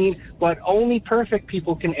 whatever you need, but only perfect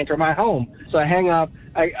people can enter my home. So I hang up,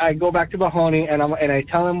 I go back to Mahoney, and I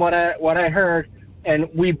tell him what I heard, and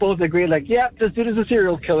we both agree, like, yeah, this dude is a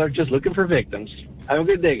serial killer just looking for victims. Have a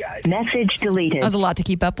good day, guys. Message deleted. That was a lot to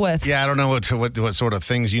keep up with. Yeah, I don't know what sort of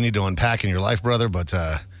things you need to unpack in your life, brother, but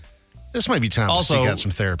this might be time to seek out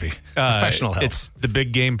some therapy. Professional help. It's the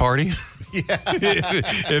big game party. Yeah.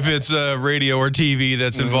 If it's radio or TV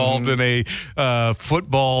that's involved in a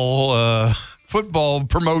football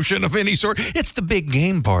promotion of any sort, it's the big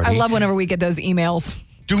game party. I love whenever we get those emails.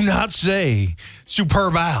 Do not say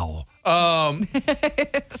superb owl.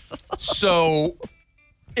 So,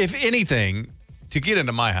 if anything, to get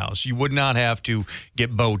into my house, you would not have to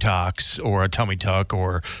get Botox or a tummy tuck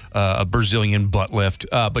or a Brazilian butt lift.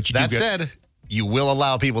 But you that said, you will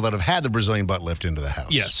allow people that have had the Brazilian butt lift into the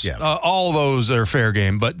house. Yes. Yeah. All those are fair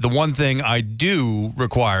game. But the one thing I do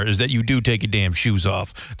require is that you do take your damn shoes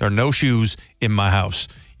off. There are no shoes in my house.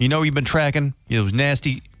 You know, you've been tracking those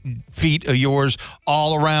nasty feet of yours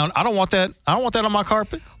all around. I don't want that. I don't want that on my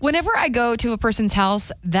carpet. Whenever I go to a person's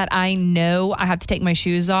house that I know I have to take my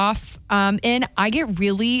shoes off in, I get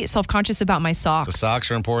really self-conscious about my socks. The socks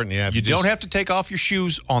are important. Yeah. You don't have to take off your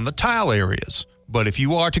shoes on the tile areas. But if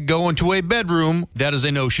you are to go into a bedroom, that is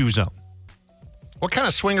a no-shoe zone. What kind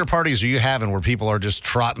of swinger parties are you having where people are just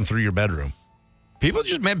trotting through your bedroom? People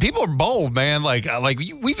are bold, man. Like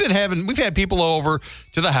we've had people over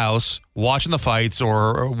to the house watching the fights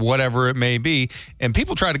or whatever it may be, and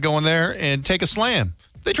people try to go in there and take a slam.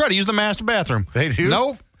 They try to use the master bathroom. They do?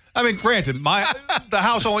 Nope. I mean, granted, the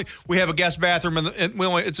house we have a guest bathroom and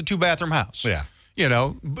it's a 2-bathroom house. Yeah. You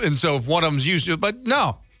know, and so if one of them's used to it, but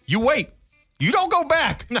no, you wait. You don't go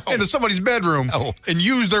back into somebody's bedroom and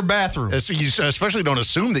use their bathroom. You especially don't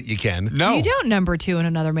assume that you can. No. You don't number 2 in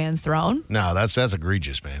another man's throne. No, that's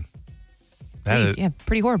egregious, man.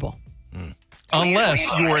 Pretty horrible.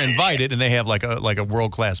 Unless you were invited and they have like a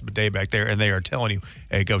world-class bidet back there and they are telling you,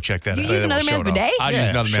 hey, go check that out. You use another man's bidet? I use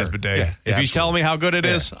another man's bidet. Yeah, if he's telling me how good it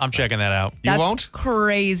is, I'm checking that out. That's You won't?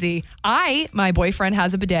 Crazy. My boyfriend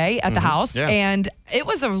has a bidet at the house, and it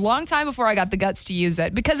was a long time before I got the guts to use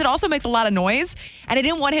it because it also makes a lot of noise, and I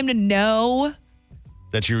didn't want him to know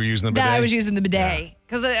that you were using the bidet? That I was using the bidet.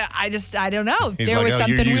 Because I don't know. He's there like, was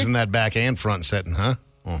something you're using weird. that back and front setting, huh?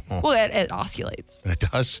 Well, it oscillates. It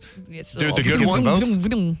does? Dude, the good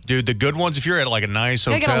ones. Dude, the good ones, if you're at like a nice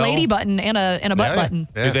hotel. They got a lady button and a butt button.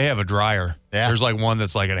 Yeah. Dude, they have a dryer. Yeah. There's like one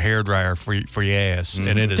that's like a hair dryer for your ass.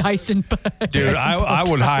 And it is. Dyson butt. Dude, I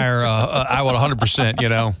would hire, I would 100%,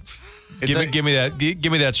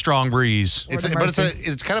 give me that strong breeze.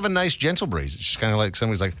 It's kind of a nice, gentle breeze. It's just kind of like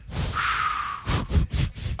somebody's like,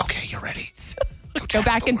 okay, you're ready.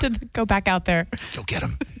 Go back out there. Go get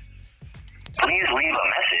him. Please leave a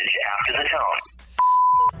message after the tone.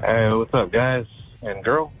 Hey, what's up, guys and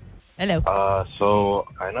girl? Hello. So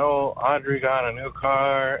I know Audrey got a new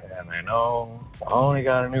car, and I know Mahoney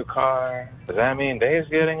got a new car. Does that mean Dave's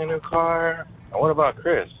getting a new car? And what about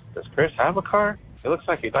Chris? Does Chris have a car? It looks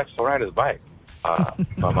like he likes to ride his bike.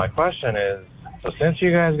 But my question is, so since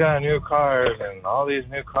you guys got new cars, and all these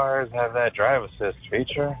new cars have that drive assist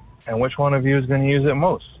feature, and which one of you is going to use it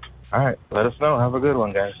most? All right, let us know. Have a good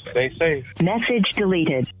one, guys. Stay safe. Message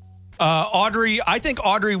deleted. Audrey, I think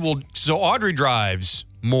Audrey will. So Audrey drives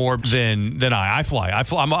more than I. I fly.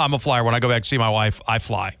 I'm a flyer. When I go back to see my wife, I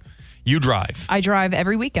fly. You drive. I drive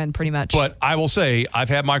every weekend, pretty much. But I will say, I've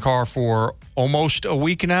had my car for almost a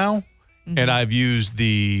week now, and I've used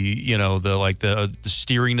the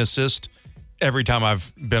steering assist every time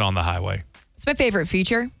I've been on the highway. It's my favorite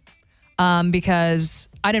feature because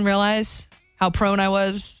I didn't realize how prone I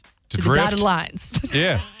was to the dotted lines.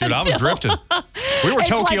 Yeah, dude, I was drifting. We were it's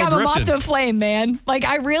Tokyo like I'm drifting. a moth to a flame, man. Like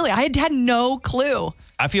I had no clue.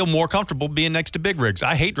 I feel more comfortable being next to big rigs.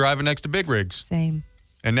 I hate driving next to big rigs. Same.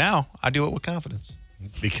 And now I do it with confidence.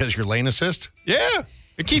 Because you're lane assist? Yeah.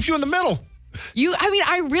 It keeps you in the middle. You ever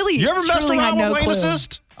messed around with lane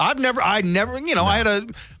assist? I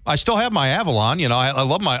still have my Avalon.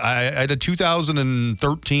 I had a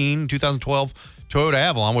 2013, 2012 Toyota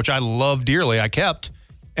Avalon, which I love dearly. I kept.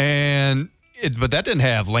 But that didn't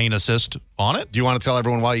have lane assist on it. Do you want to tell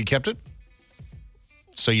everyone why you kept it?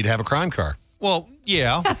 So you'd have a crime car. Well,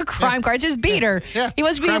 yeah. A crime car, just beat her. Yeah. He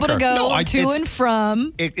wants to be able to go to and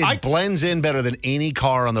from. It blends in better than any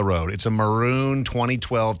car on the road. It's a maroon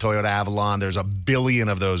 2012 Toyota Avalon. There's a billion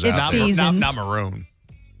of those out there. Not maroon.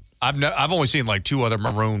 I've only seen like 2 other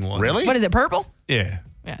maroon ones. Really? What is it, purple? Yeah.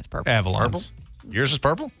 Yeah, it's purple. Avalons. Purple? Yours is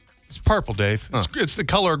purple? It's purple, Dave. It's the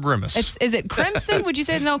color of Grimace. Is it crimson? Would you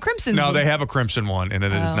say no? Crimson. No, they have a crimson one, and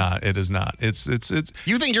it is not. It is not. It's.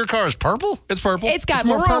 You think your car is purple? It's purple. It's got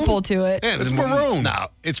more purple to it. Yeah, it's maroon. No,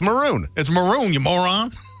 it's maroon. It's maroon, you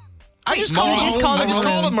moron. I just called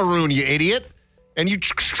it maroon, you idiot. And you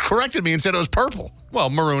corrected me and said it was purple. Well,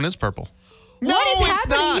 maroon is purple. What is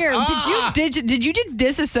happening here? Did you just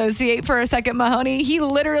disassociate for a second, Mahoney? He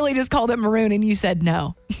literally just called it maroon, and you said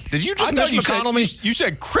no. Did you just McConnell me? You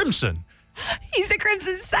said crimson. He said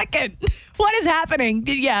crimson second. What is happening?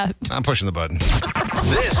 Yeah. I'm pushing the button.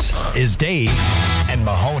 This is Dave and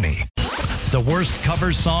Mahoney. The worst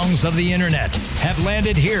cover songs of the internet have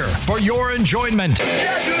landed here for your enjoyment.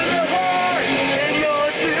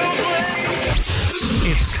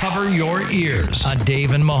 It's Cover Your Ears on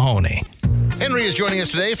Dave and Mahoney. Henry is joining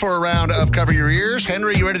us today for a round of Cover Your Ears.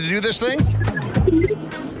 Henry, you ready to do this thing?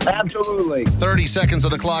 Absolutely. 30 seconds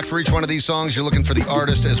on the clock for each one of these songs. You're looking for the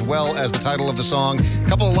artist as well as the title of the song. A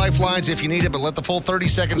couple of lifelines if you need it, but let the full 30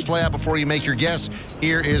 seconds play out before you make your guess.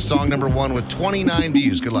 Here is song number 1 with 29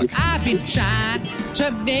 views. Good luck. I've been trying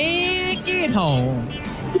to make it home.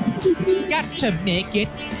 Got to make it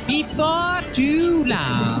before too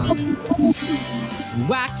long.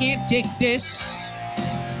 I can't take this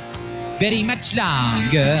very much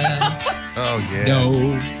longer. Oh, yeah.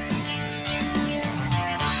 No.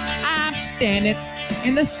 I'm standing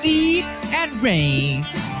in the sleet and rain.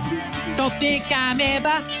 Don't think I'm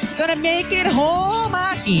ever gonna make it home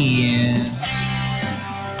again.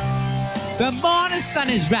 The morning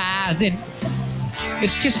sun is rising.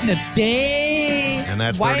 It's kissing the day. And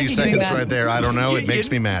that's 30 seconds right there. I don't know. It makes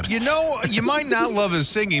me mad. You know, you might not love his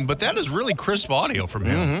singing, but that is really crisp audio from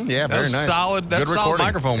him. Mm-hmm. Yeah, very nice. That's solid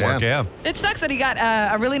microphone work, yeah. It sucks that he got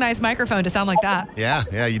a really nice microphone to sound like that.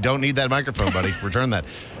 Yeah, you don't need that microphone, buddy. Return that.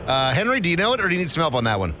 Henry, do you know it, or do you need some help on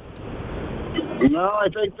that one? No, I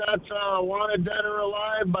think that's Wanted Dead or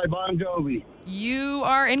Alive by Bon Jovi. You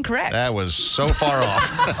are incorrect. That was so far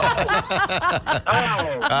off.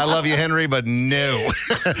 I love you, Henry, but no.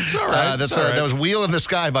 It's all right. That was Wheel in the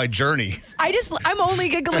Sky by Journey. I'm only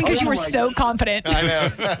giggling because you were so confident. I know.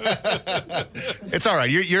 It's all right.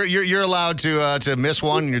 You're allowed to miss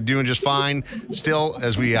one. You're doing just fine. Still,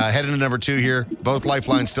 as we head into number 2 here, both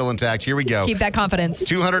lifelines still intact. Here we go. Keep that confidence.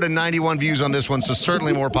 291 views on this one, so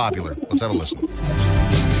certainly more popular. Let's have a listen.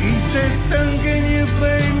 He said, son, can you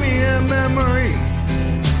play me a memory?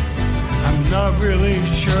 I'm not really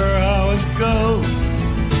sure how it goes.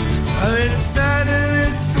 But it's sad and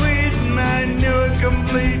it's sweet, and I knew it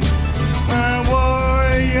complete when I wore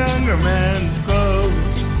a younger man's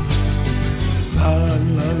clothes. La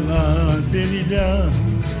la la diddy da.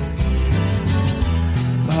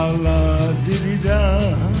 La la diddy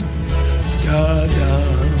da. Da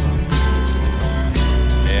da.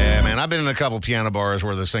 Yeah, man, I've been in a couple piano bars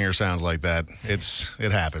where the singer sounds like that.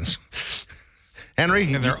 It happens.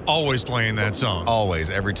 Henry? And they're always playing that song. Always,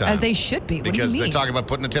 every time. As they should be. What because do you they mean? talk about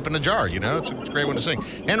putting a tip in a jar, you know? It's a great one to sing.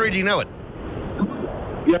 Henry, do you know it?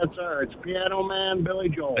 Yes, sir. It's Piano Man, Billy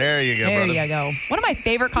Joel. There you go, There brother. you go. One of my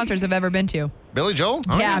favorite concerts I've ever been to. Billy Joel?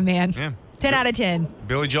 Oh, yeah, man. Yeah. 10 out of 10.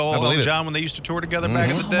 Billy Joel, I believe Elton it. John, when they used to tour together back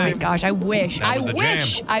in the Oh day. my gosh, I wish. That was the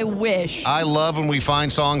jam. I wish. I love when we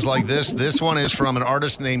find songs like this. This one is from an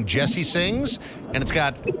artist named Jesse Sings, and it's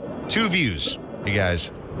got 2 views, you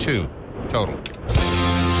guys. 2 total.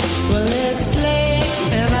 Well, it's late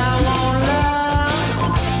and I want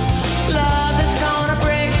love. Love that's gonna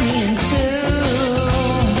break me in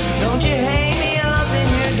two. Don't you hang me up in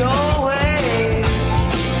your doorway.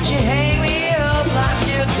 Don't you hang me up like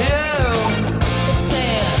you do.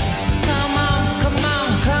 Say, come on, come on,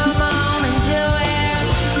 come on and do it.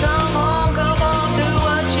 Come on, do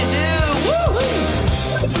what you do. Woo-hoo.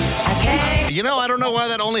 I can't. You know, I don't know why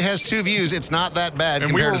that only has 2 views. It's not that bad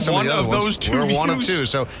And we compared were to some of the one other of ones. those 2 We're one of views. 2.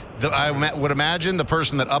 So I would imagine the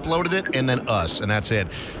person that uploaded it and then us, and that's it.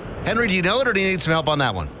 Henry, do you know it or do you need some help on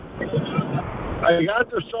that one? I got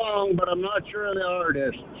the song, but I'm not sure of the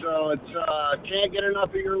artist. So it's Can't Get Enough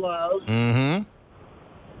of Your Love. Mm-hmm.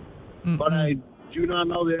 But I do not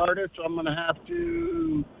know the artist, so I'm going to have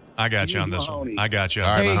to... I got you on this Mahoney. one. I got you. All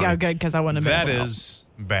right, There you Mahoney. go. Good, because I wouldn't have That been. is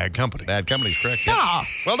Bad Company. Bad Company's correct. Yes. Ah.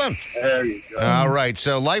 Well done. There you go. All right,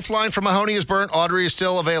 so Lifeline from Mahoney is burnt. Audrey is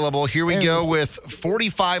still available. Here we go with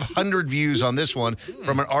 4,500 views on this one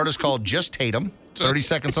from an artist called Just Tatum. 30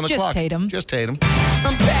 seconds on the Just clock. Tatum. Just Tatum.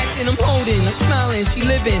 I'm back and I'm holding, I'm smiling, she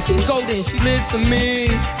living, she's golden, she lives for me.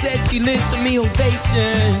 Says she lives for me,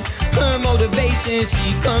 ovation. Her motivation,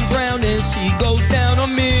 she comes round and she goes down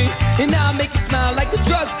on me. And I'll make you smile like a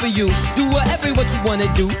drug for you. Do whatever what you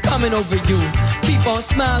wanna do, coming over you. Keep on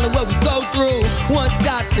smiling what we go through. One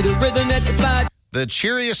stop to the rhythm that divides. The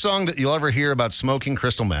cheeriest song that you'll ever hear about smoking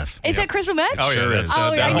crystal meth. Is it crystal meth? Oh, yeah. Sure that's, is.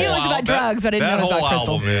 Oh, yeah, I that knew it whole was about al- drugs, but I didn't know it was that about whole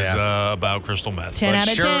crystal. album is about crystal meth. 10 out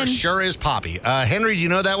of 10. Sure is poppy. Henry, do you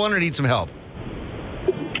know that one or need some help?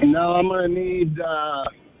 No, I'm going to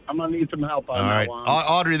need some help on All that right. one.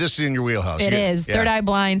 Audrey, this is in your wheelhouse. It is. Yeah. Third Eye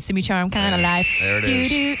Blind, Semi Charm, kind of life. There it do, is.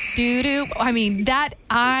 Do, do, do. I mean,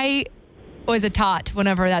 I was a tot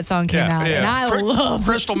whenever that song came out. And I love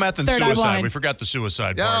Crystal Meth and Third Eye Suicide. Blind. We forgot the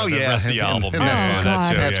Suicide part Oh, of the yeah. rest of the album. And that's Yeah, fun. that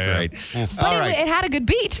too. That's Yeah, great. But All it, right. it had a good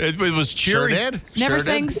beat. It was Sure cheery. did. Never Sure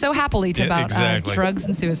sang did. so happily to Yeah, about exactly. drugs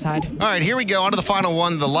and suicide. All right, here we go. On to the final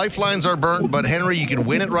one. The lifelines are burnt, but Henry, you can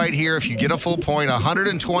win it right here if you get a full point.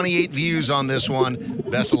 128 views on this one.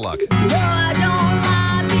 Best of luck. No, I don't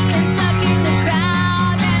mind being stuck in the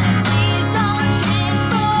crowd, and the seas don't change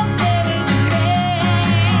for better than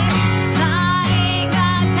rain. I ain't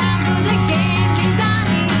got time for the game, 'cause I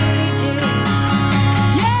need you.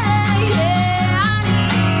 Yeah, yeah, I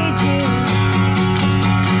need you.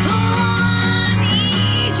 Oh, I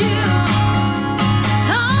need you.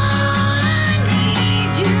 Oh, I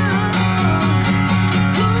need you.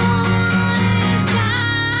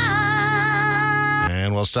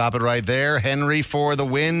 And we'll stop it right there. Henry for the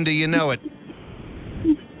win. Do you know it?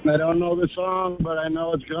 I don't know the song, but I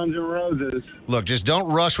know it's Guns N' Roses. Look, just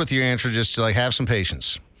don't rush with your answer. Just have some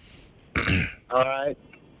patience. All right.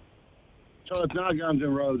 So it's not Guns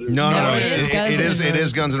N' Roses. No. it is Guns N' It is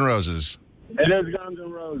Roses. Guns N' Roses. It is Guns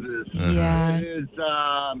N' Roses. Yeah. It is,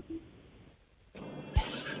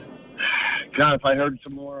 God, if I heard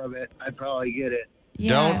some more of it, I'd probably get it.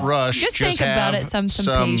 Yeah. Don't rush. Just think have about it. Some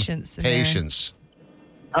patience in there. Patience.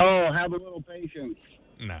 Oh, have a little patience.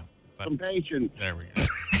 No. But Some patience. there we go.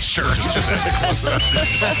 Sure. Just had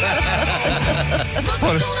to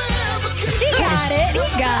close it up. He got it.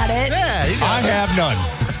 He got it. Yeah, you got I it. have none.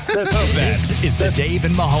 This is the Dave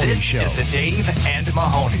and Mahoney Show. This is the Dave and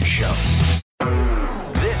Mahoney Show.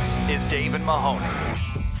 This is Dave and Mahoney.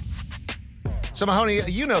 So, Mahoney,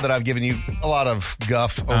 you know that I've given you a lot of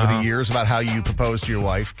guff over the years about how you proposed to your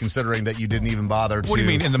wife, considering that you didn't even bother to... What do you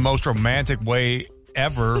mean, in the most romantic way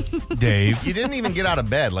ever, Dave? You didn't even get out of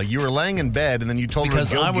bed. Like, you were laying in bed, and then you told her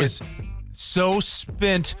to go I was so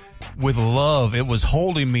spent with love. It was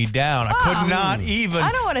holding me down. I could not even... I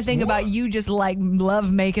don't want to think about you just like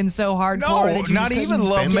love making so hardcore. No, that you not just even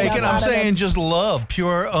love making. I'm saying it. just love,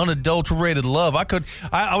 pure, unadulterated love.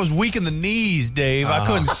 I was weak in the knees, Dave. I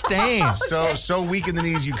couldn't stand. So weak in the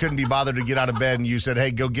knees you couldn't be bothered to get out of bed, and you said,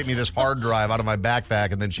 hey, go get me this hard drive out of my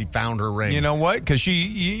backpack, and then she found her ring. You know what? Because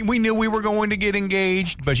we knew we were going to get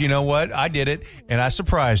engaged, but you know what? I did it, and I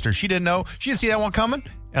surprised her. She didn't know. She didn't see that one coming,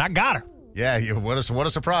 and I got her. Yeah, what a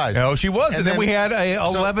surprise. Oh, she was. And then we had a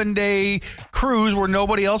 11-day cruise where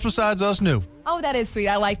nobody else besides us knew. Oh, that is sweet.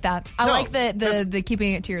 I like that. I like the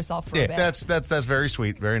keeping it to yourself for a bit. That's very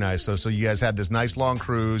sweet. Very nice. So you guys had this nice long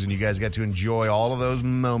cruise, and you guys got to enjoy all of those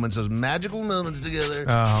moments, those magical moments together.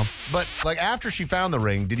 But like after she found the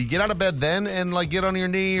ring, did you get out of bed then and like get on your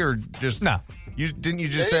knee or just... No. Didn't you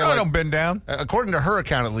just say... I don't bend down. According to her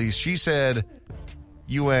account, at least, she said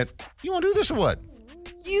you went, you want to do this or what?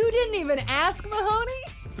 You didn't even ask Mahoney?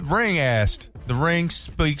 The ring asked. The ring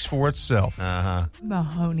speaks for itself.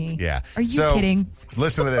 Mahoney. Yeah. Are you kidding?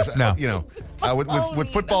 Listen to this. No.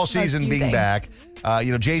 With football season being back,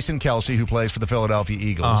 Jason Kelsey, who plays for the Philadelphia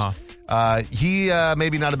Eagles, he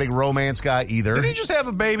maybe not a big romance guy either. Did he just have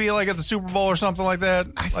a baby like at the Super Bowl or something like that?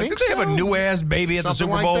 I think did they have a new ass baby at Something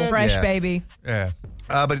the Super like Bowl? that. Fresh Yeah. baby. Yeah.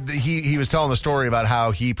 But he was telling the story about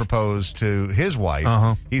how he proposed to his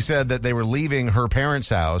wife. He said that they were leaving her parents'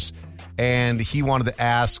 house, and he wanted to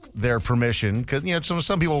ask their permission because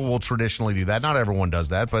some people will traditionally do that. Not everyone does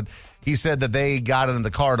that, but he said that they got in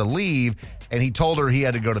the car to leave, and he told her he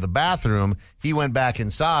had to go to the bathroom. He went back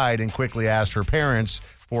inside and quickly asked her parents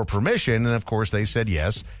for permission, and of course they said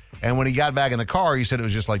yes. And when he got back in the car, he said it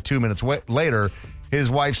was just like 2 minutes later.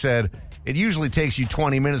 His wife said, it usually takes you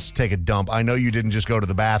 20 minutes to take a dump. I know you didn't just go to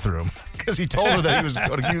the bathroom, because he told her that he was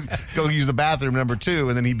going to go use the bathroom number 2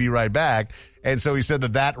 and then he'd be right back. And so he said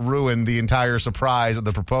that ruined the entire surprise of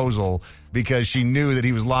the proposal because she knew that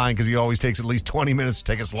he was lying because he always takes at least 20 minutes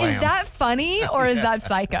to take a slam. Is that funny or is that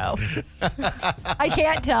psycho? I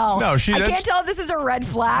can't tell. No, I can't tell if this is a red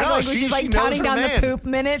flag. No, like when she's like counting down the poop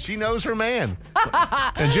minutes. She knows her man.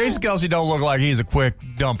 And Jason Kelsey don't look like he's a quick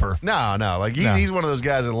dumper. No. Like he's one of those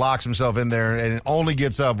guys that locks himself in there and only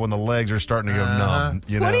gets up when the legs are starting to go numb.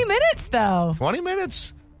 20 minutes though. 20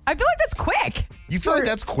 minutes. I feel like that's quick. You feel like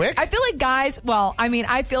that's quick? I feel like guys,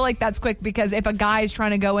 I feel like that's quick because if a guy is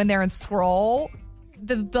trying to go in there and scroll,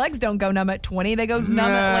 the legs don't go numb at 20. They go numb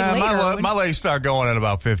at like later. My legs start going at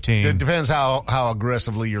about 15. It depends how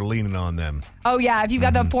aggressively you're leaning on them. Oh, yeah. If you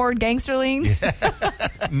got the forward gangster lean.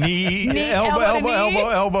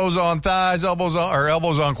 Elbows on thighs, elbows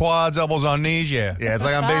on quads, elbows on knees. Yeah. Yeah, it's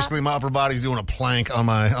like I'm basically my upper body's doing a plank on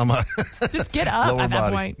my just get up lower at that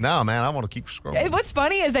body. point. No, man, I want to keep scrolling. What's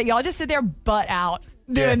funny is that y'all just sit there butt out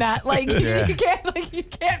doing that. Like you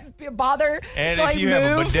can't be bothered. And to, if you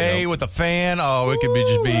have a bidet with a fan, it could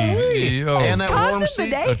be and that warm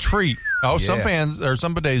seat, a treat. Oh, some fans or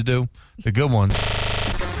some bidets do. The good ones.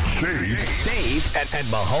 Dave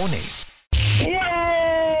and Mahoney.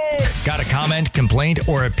 Yay! Got a comment, complaint,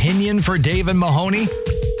 or opinion for Dave and Mahoney?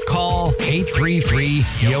 Call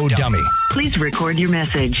 833-YO-DUMMY. Please record your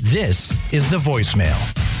message. This is the voicemail.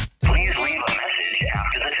 Please leave a message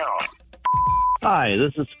after the tone. Hi,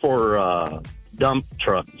 this is for dump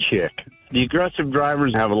truck chick. The aggressive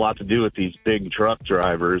drivers have a lot to do with these big truck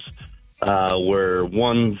drivers, where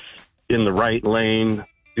one's in the right lane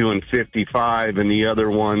doing 55 and the other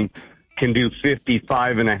one can do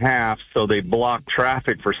 55 and a half, so they block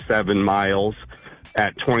traffic for 7 miles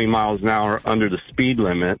at 20 miles an hour under the speed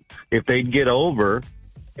limit. If they'd get over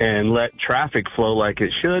and let traffic flow like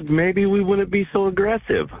it should, maybe we wouldn't be so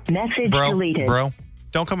aggressive. Message deleted. Bro,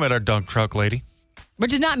 don't come at our dump truck lady.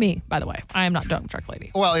 Which is not me, by the way. I am not dump truck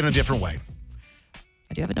lady. Well, in a different way.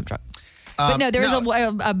 I do have a dump truck. But no, there is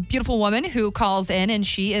a beautiful woman who calls in, and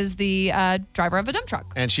she is the driver of a dump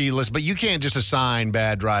truck. And she lists, but you can't just assign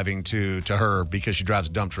bad driving to her because she drives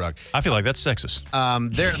a dump truck. I feel like that's sexist.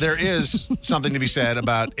 There is something to be said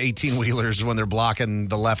about 18-wheelers when they're blocking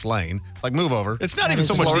the left lane. Like, move over. It's not even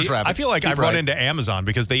so much. I feel like I run into Amazon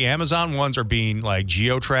because the Amazon ones are being like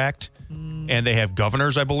geo-tracked. And they have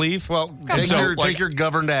governors, I believe. Well, take your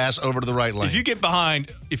governed ass over to the right lane. If you get behind,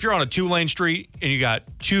 if you're on a 2-lane street and you got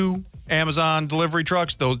 2 Amazon delivery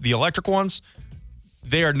trucks, the electric ones,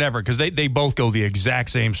 they are never, because they both go the exact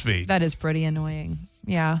same speed. That is pretty annoying.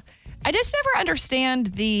 Yeah. I just never understand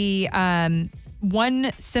the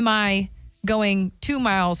one semi going 2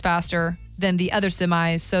 miles faster than the other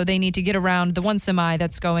semis, so they need to get around the one semi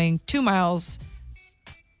that's going 2 miles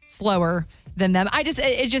slower than them.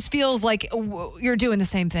 It just feels like you're doing the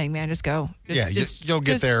same thing, man. Just go. You'll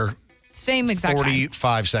get there same exact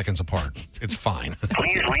 45 seconds apart. It's fine.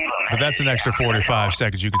 But that's an extra 45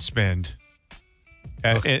 seconds you could spend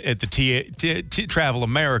at the Travel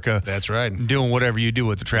America. That's right. Doing whatever you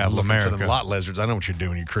do at the Travel America. For the lot lizards. I know what you're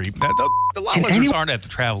doing, you creep. The lot lizards aren't at the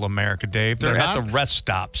Travel America, Dave. They're at the rest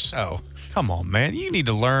stops. Oh. Come on, man. You need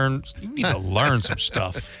to learn some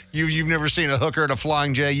stuff. You've never seen a hooker at a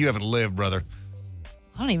Flying J? You haven't lived, brother.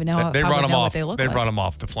 I don't even know. They run them off. What they look They like. run them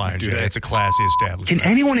off the Flying J. It's a classy establishment.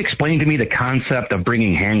 Can anyone explain to me the concept of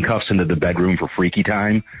bringing handcuffs into the bedroom for freaky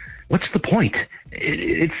time? What's the point?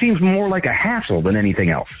 It seems more like a hassle than anything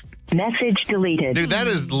else. Message deleted. Dude, that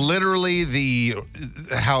is literally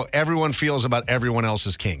how everyone feels about everyone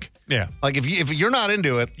else's kink. Yeah. Like if you're not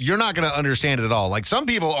into it, you're not going to understand it at all. Like some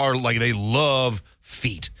people are like, they love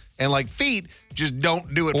feet. And like feet just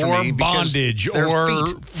don't do it for me. Or bondage or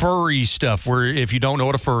furry stuff, where if you don't know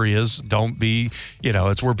what a furry is, don't be,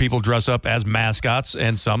 it's where people dress up as mascots,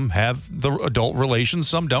 and some have the adult relations,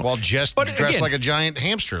 some don't. Well, just dress like a giant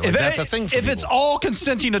hamster. Like, that's a thing for If people. it's all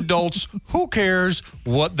consenting adults, who cares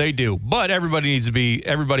what they do? But everybody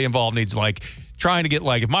involved needs trying to get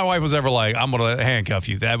if my wife was ever like, I'm going to handcuff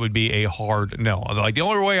you, that would be a hard no. Like the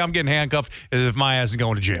only way I'm getting handcuffed is if my ass is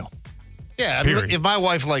going to jail. Yeah, I mean, if my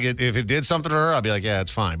wife, if it did something to her, I'd be like, yeah, it's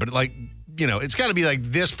fine. But, it's got to be,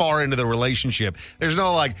 this far into the relationship. There's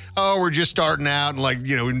no, we're just starting out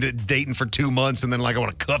and, dating for 2 months and then, I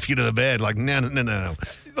want to cuff you to the bed. No.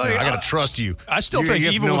 I got to trust you. I still you think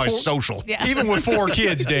have to even know with my social. Yeah. Even with 4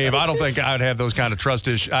 kids, Dave, I don't think I'd have those kind of trust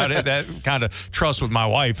issues. I'd have that kind of trust with my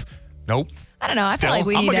wife. Nope. I don't know. I feel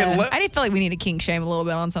like we need to kink shame a little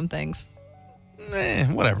bit on some things.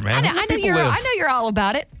 Whatever, man. I know you're all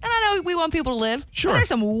about it, and I know we want people to live. Sure. But there's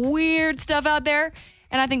some weird stuff out there,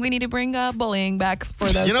 and I think we need to bring bullying back for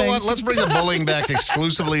those. You know things. what? Let's bring the bullying back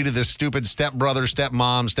exclusively to this stupid stepbrother,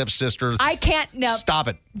 stepmom, stepsister. I can't. No. Stop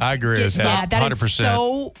it. I agree with that. That 100%. is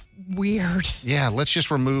so weird. Yeah, let's just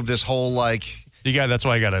remove this whole That's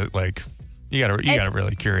why you gotta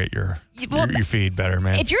really curate your feed better,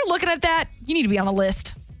 man. If you're looking at that, you need to be on a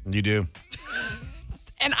list. You do.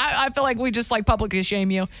 And I feel like we just publicly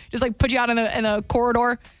shame you. Just put you out in a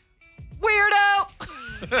corridor. Weirdo.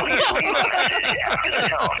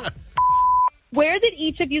 Where did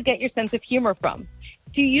each of you get your sense of humor from?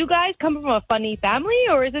 Do you guys come from a funny family,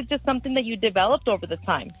 or is it just something that you developed over the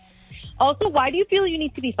time? Also, why do you feel you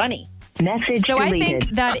need to be funny? Message So deleted. I think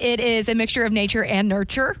that it is a mixture of nature and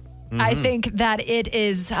nurture. I think that it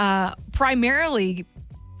is primarily,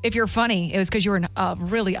 if you're funny, it was because you were a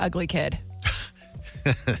really ugly kid.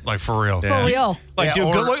 For real. For real.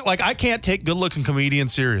 I can't take good-looking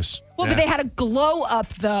comedians serious. Well, but they had a glow up,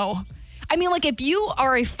 though. I mean, if you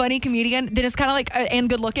are a funny comedian, then it's kind of and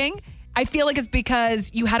good looking. I feel like it's because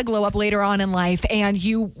you had a glow up later on in life and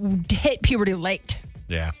you hit puberty late.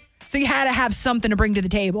 Yeah. So you had to have something to bring to the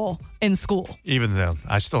table in school. Even though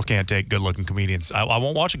I still can't take good-looking comedians. I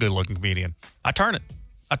won't watch a good-looking comedian. I turn it.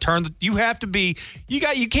 You have to be, you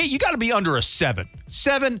got to be under a 7.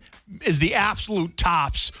 7 is the absolute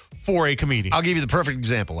tops for a comedian. I'll give you the perfect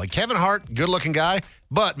example. Like Kevin Hart, good looking guy,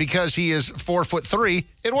 but because he is 4'3",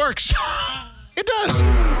 it works. It does.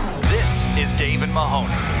 This is Dave and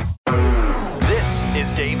Mahoney. This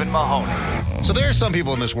is Dave and Mahoney. So there are some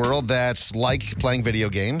people in this world that like playing video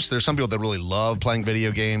games. There's some people that really love playing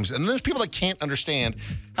video games. And there's people that can't understand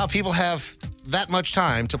how people have that much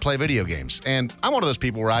time to play video games. And I'm one of those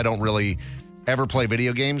people where I don't really ever play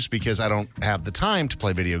video games because I don't have the time to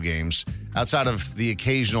play video games outside of the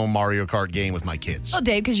occasional Mario Kart game with my kids. Well,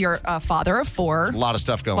 Dave, because you're a father of 4. A lot of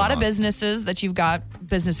stuff going on. A lot of businesses that you've got,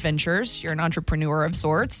 business ventures. You're an entrepreneur of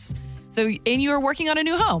sorts. And you're working on a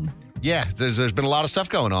new home. Yeah, there's been a lot of stuff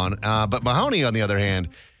going on. But Mahoney, on the other hand,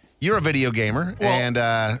 you're a video gamer. And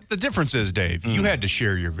the difference is, Dave, you had to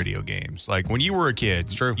share your video games. Like when you were a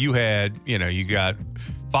kid, you had, you got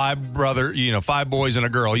 5 boys and a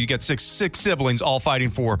girl. You got six siblings all fighting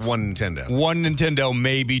for one Nintendo. One Nintendo,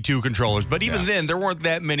 maybe 2 controllers. But even then, there weren't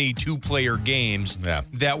that many 2-player games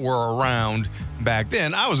that were around back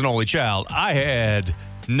then. I was an only child. I had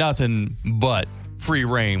nothing but free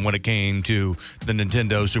reign when it came to the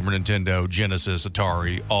Nintendo, Super Nintendo, Genesis,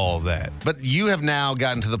 Atari, all of that. But you have now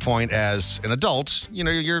gotten to the point as an adult,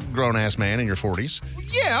 you're a grown-ass man in your 40s.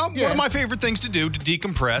 Yeah, one of my favorite things to do to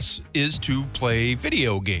decompress is to play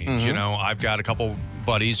video games. Mhm. I've got a couple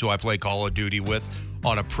buddies who I play Call of Duty with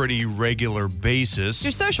on a pretty regular basis.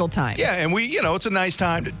 Your social time. Yeah, and we, it's a nice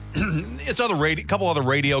time to. It's a couple other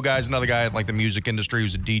radio guys, another guy in like the music industry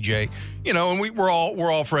who's a DJ. And we're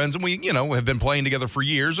all friends, and we have been playing together for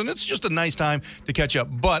years, and it's just a nice time to catch up.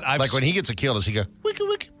 But like when he gets a kill, does he go wiki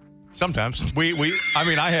wiki? Sometimes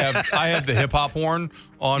I have the hip hop horn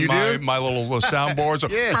on my little soundboard. So,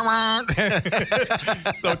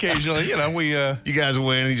 so occasionally, we you guys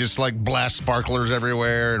win. And you just like blast sparklers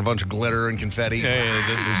everywhere and a bunch of glitter and confetti.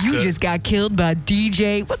 You just got killed by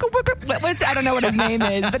DJ. I don't know what his name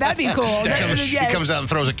is, but that'd be cool. He comes out and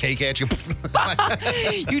throws a cake at you.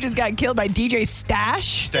 You just got killed by DJ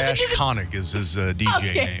Stash. Stash Koenig is his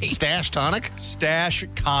DJ name. Stash Tonic? Stash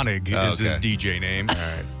Koenig is his DJ name. All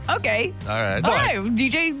right. Okay. All right. All right.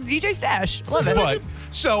 DJ Stash. Love it.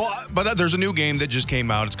 But there's a new game that just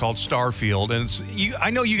came out. It's called Starfield, and I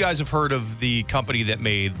know you guys have heard of the company that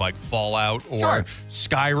made like Fallout or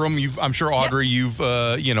Skyrim. I'm sure Audrey, you've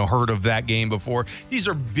heard of that game before. These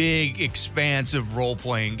are big, expansive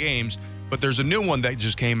role-playing games, but there's a new one that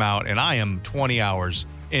just came out, and I am 20 hours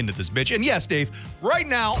into this bitch. And yes, Dave, right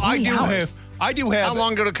now I do have. How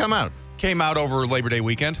long ago did it come out? Came out over Labor Day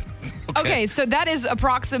weekend. Okay, so that is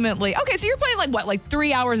approximately. Okay, so you're playing like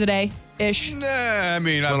 3 hours a day ish. Nah, I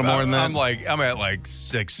mean, a little more than that. I'm at like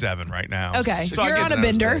 6, 7 right now. Okay, so you're on a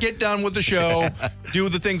bender. Get done with the show, do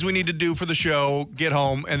the things we need to do for the show, get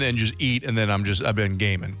home, and then just eat. And then I've been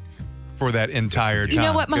gaming for that entire time. You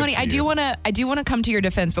know what, Mahoney? I do want to come to your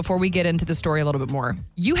defense before we get into the story a little bit more.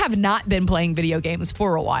 You have not been playing video games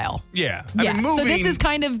for a while. Yeah. I mean, so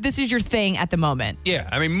this is your thing at the moment. Yeah.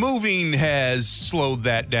 I mean, moving has slowed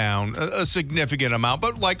that down a significant amount,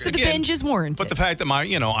 but the binge is warranted. But the fact that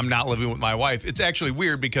I'm not living with my wife, it's actually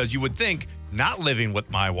weird because you would think not living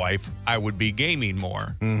with my wife, I would be gaming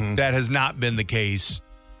more. Mm-hmm. That has not been the case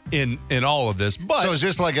in all of this. But so is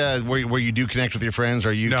this like where you do connect with your friends?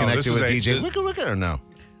 Are you connected with DJ Wicca Wicca or no?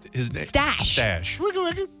 His name Stash. Wicca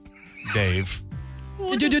Wicca. Dave.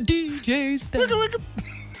 DJ Stash.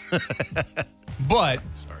 But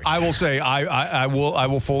I will say I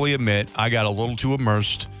will fully admit I got a little too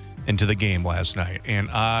immersed into the game last night, and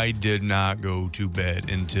I did not go to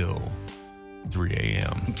bed until 3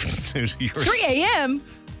 a.m. 3 a.m.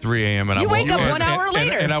 3 a.m. and you I woke wake up 1 hour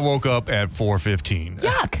later. And I woke up at 4:15.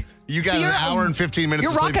 Yuck. You got an hour and 15 minutes.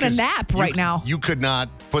 You're rocking a nap right now. You could not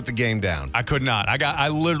put the game down. I could not. I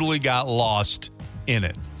literally got lost in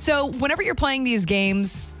it. So whenever you're playing these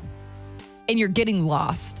games and you're getting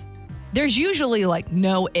lost, there's usually like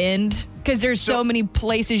no end because there's so many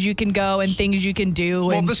places you can go and things you can do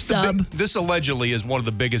and this allegedly is one of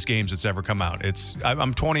the biggest games that's ever come out.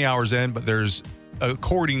 I'm 20 hours in, but there's,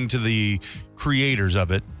 according to the creators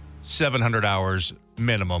of it, 700 hours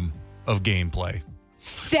minimum of gameplay.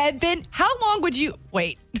 How long would you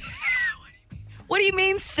wait? What do you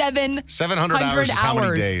mean 700 hours is how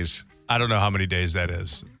many days? I don't know how many days that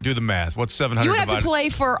is. Do the math. What's 700 You would have to play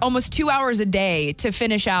for almost 2 hours a day to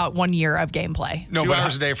finish out 1 year of gameplay. No, 2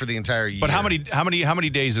 hours a day for the entire year. But how many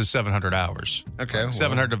days is 700 hours? Okay.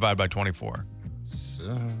 700 divided by 24.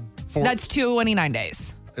 That's 29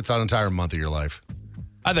 days. It's an entire month of your life.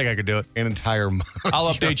 I think I could do it. An entire month.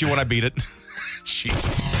 I'll update you when I beat it.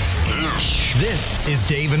 Jeez. This is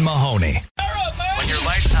Dave and Mahoney. When your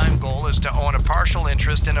lifetime goal is to own a partial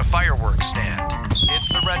interest in a fireworks stand, it's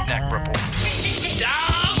the Redneck Report.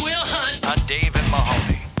 Dog will hunt. On Dave and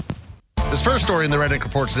Mahoney. This first story in the Redneck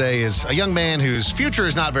Report today is a young man whose future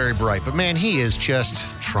is not very bright, but man, he is just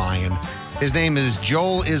trying. His name is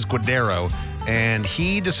Joel Escudero, and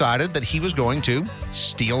he decided that he was going to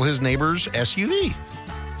steal his neighbor's SUV.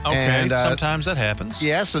 Okay, and, sometimes that happens.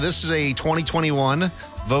 Yeah, so this is a 2021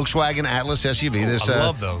 Volkswagen Atlas SUV. I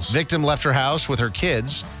love those. Victim left her house with her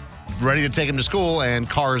kids, ready to take him to school, and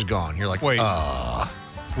car's gone. You're like, wait,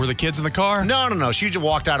 were the kids in the car? No. She just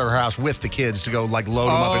walked out of her house with the kids to go like load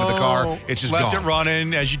them up into the car. It's just left gone. it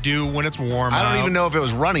running as you do when it's warm. I don't even know if it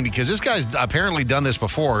was running because this guy's apparently done this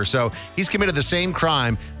before. So he's committed the same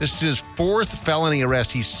crime. This is his 4th felony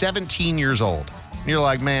arrest. He's 17 years old. And you're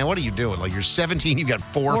like, man, what are you doing? Like, you're 17, you've got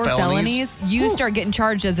 4 felonies. You start getting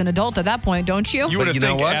charged as an adult at that point, don't you? You would have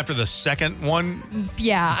think after the second one,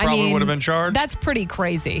 yeah, probably would have been charged. That's pretty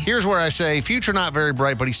crazy. Here's where I say, future not very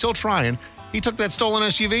bright, but he's still trying. He took that stolen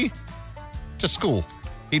SUV to school.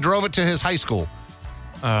 He drove it to his high school.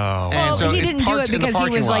 Oh. Well, he didn't do it because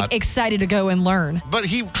he was like excited to go and learn. But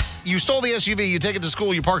he you stole the SUV, you take it to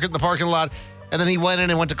school, you park it in the parking lot, and then he went in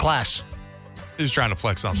and went to class. He was trying to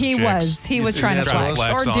flex on some He chicks. was trying to flex.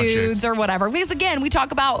 Or on dudes chicks. or whatever. Because again, we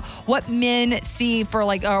talk about what men see for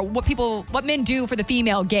what men do for the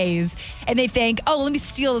female gaze. And they think, oh, let me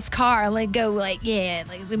steal this car. Let go, it's going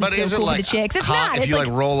to be so cool for the chicks. It's hot not. if It's you like,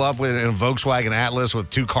 roll up with a Volkswagen Atlas with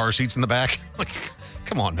 2 car seats in the back?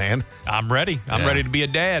 Come on, man. I'm ready. I'm ready to be a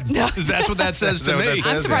dad. Because that's what that says to me.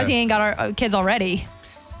 I'm surprised he ain't got our kids already.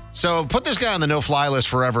 So put this guy on the no-fly list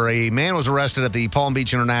forever. A man was arrested at the Palm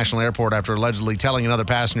Beach International Airport after allegedly telling another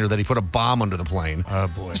passenger that he put a bomb under the plane. Oh,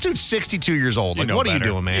 boy. This dude's 62 years old. Like, what are you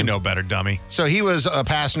doing, man? You know better, dummy. So he was a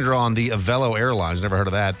passenger on the Avelo Airlines. Never heard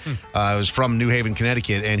of that. It was from New Haven,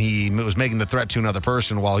 Connecticut, and he was making the threat to another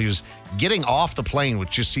person while he was getting off the plane, which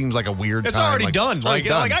just seems like a weird It's time. already done. It's already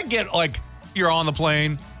done. I get, you're on the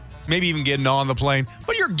plane, maybe even getting on the plane,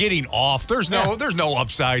 but you're getting off. There's no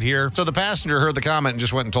upside here. So the passenger heard the comment and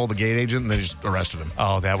just went and told the gate agent, and they just arrested him.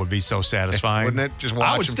 Oh, that would be so satisfying, wouldn't it? Just watch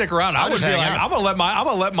I would him. stick around. I would just be hang like, out. I'm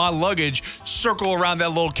gonna let my luggage circle around that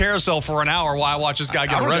little carousel for an hour while I watch this guy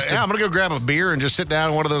get I'm arrested. gonna go grab a beer and just sit down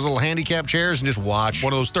in one of those little handicap chairs and just watch.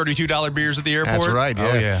 One of those $32 beers at the airport. That's right.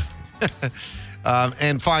 Yeah. Oh yeah.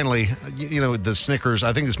 And finally, the Snickers.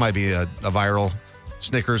 I think this might be a viral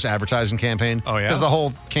Snickers advertising campaign. Oh, yeah? Because the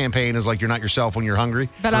whole campaign is like you're not yourself when you're hungry.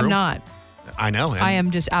 But I'm not. I know. I am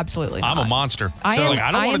just absolutely not. I'm a monster. I so am,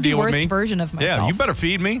 I don't I want am to deal the with worst me. version of myself. Yeah, you better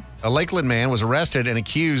feed me. A Lakeland man was arrested and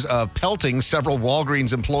accused of pelting several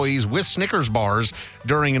Walgreens employees with Snickers bars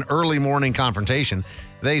during an early morning confrontation.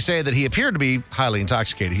 They say that he appeared to be highly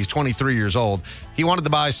intoxicated. He's 23 years old. He wanted to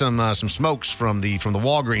buy some smokes from the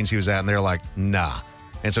Walgreens he was at, and they're like, nah.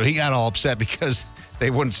 And so he got all upset because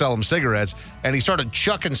they wouldn't sell him cigarettes, and he started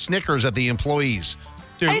chucking Snickers at the employees.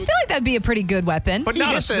 Dude, I feel like that'd be a pretty good weapon. but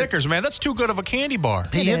not a Snickers, man. That's too good of a candy bar.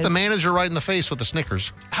 He hit the manager right in the face with the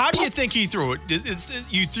Snickers. How do you think he threw it?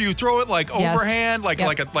 You throw it like overhand, like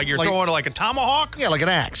you're throwing it like a tomahawk? Yeah, like an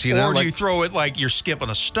axe. Or do you throw it like you're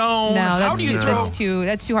skipping a stone? No, How do you throw?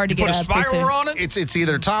 that's too hard to You get put a spiral on it? It's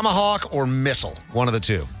either tomahawk or missile, one of the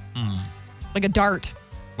two. Like a dart.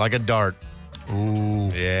 Like a dart.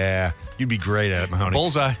 Ooh. Yeah. You'd be great at it, Mahoney.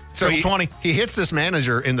 Bullseye. So Triple 20. He hits this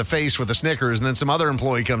manager in the face with a Snickers, and then some other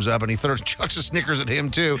employee comes up and he chucks a Snickers at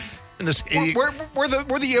him too. And this Were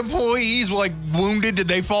the employees wounded? Did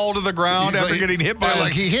they fall to the ground after getting hit by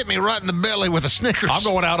he hit me right in the belly with a Snickers. I'm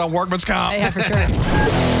going out on workman's comp. Yeah, for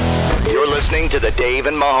sure. You're listening to the Dave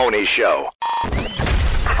and Mahoney Show.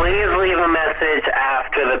 Please leave a message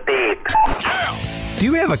after the beep. Do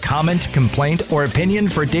you have a comment, complaint, or opinion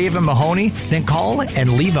for Dave and Mahoney? Then call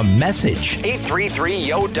and leave a message.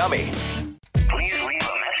 833-YO-DUMMY. Please leave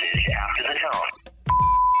a message after the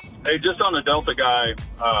tone. Hey, just on the Delta guy,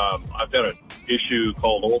 I've got an issue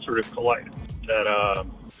called ulcerative colitis. That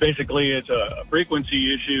basically it's a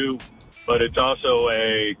frequency issue, but it's also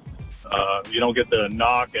you don't get the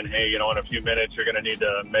knock and hey, in a few minutes you're going to need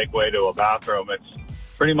to make way to a bathroom. It's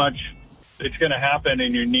pretty much it's going to happen,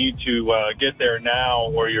 and you need to get there now,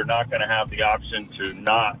 or you're not going to have the option to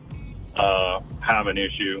not have an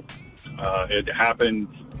issue. It happened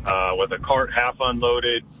with a cart half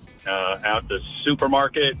unloaded at the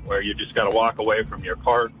supermarket where you just got to walk away from your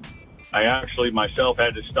cart. I actually myself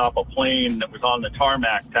had to stop a plane that was on the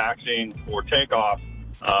tarmac taxiing for takeoff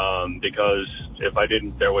because if I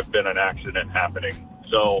didn't, there would have been an accident happening.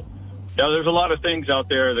 So, there's a lot of things out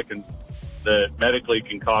there that medically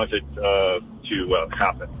can cause it to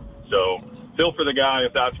happen. So feel for the guy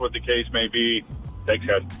if that's what the case may be. Thanks,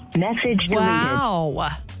 guys. Message deleted. Wow.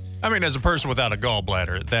 I mean, as a person without a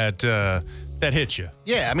gallbladder, that hits you.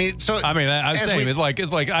 Yeah, I mean, I'm saying it's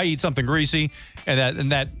like I eat something greasy,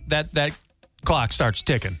 and that clock starts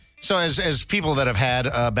ticking. So as people that have had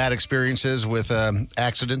bad experiences with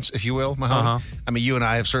accidents, if you will, Mahoney, I mean, you and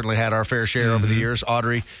I have certainly had our fair share over the years.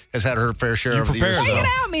 Audrey has had her fair share over the years. Why you gonna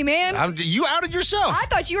out me, man? You outed yourself. I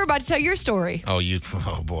thought you were about to tell your story. Oh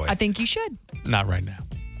boy. I think you should. Not right now.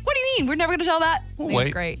 What do you mean? We're never gonna tell that? I think wait.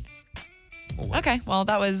 it's great. Okay, well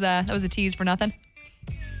that was a tease for nothing.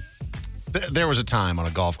 There was a time on a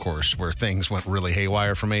golf course where things went really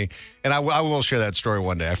haywire for me, and I will share that story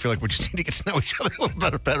one day. I feel like we just need to get to know each other a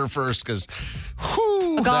little better first, because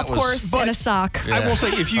a golf course and a sock. I will say,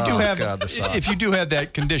 if you do if you do have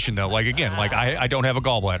that condition though, I don't have a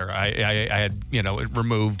gallbladder. I had it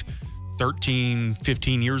removed 13,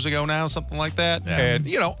 15 years ago now, something like that, and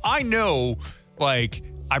I know I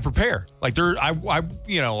prepare I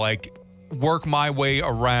work my way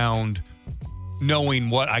around knowing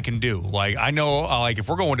what I can do. I know, if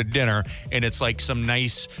we're going to dinner and it's some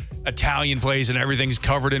nice Italian place and everything's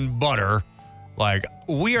covered in butter, Like,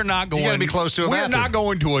 we are not going. You got to be close to a We're bathroom. not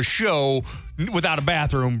going to a show without a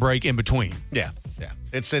bathroom break in between. Yeah.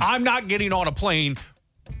 It's. I'm not getting on a plane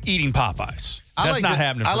eating Popeyes. That's not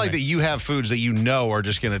happening. I for like me. that you have foods that you know are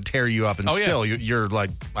just going to tear you up, and still you're like,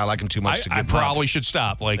 I like them too much to get. I probably should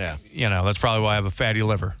stop. Like, that's probably why I have a fatty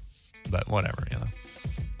liver. But whatever,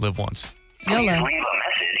 live once. Please leave a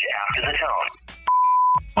message after the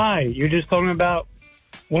tone. Hi, you're just talking about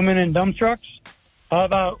women in dump trucks? How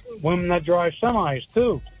about women that drive semis,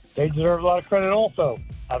 too? They deserve a lot of credit also.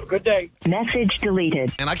 Have a good day. Message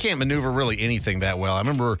deleted. And I can't maneuver really anything that well. I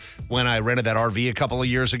remember when I rented that RV a couple of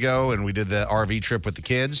years ago and we did the RV trip with the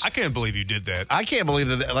kids. I can't believe you did that. I can't believe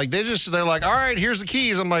that. Like, they're like, all right, here's the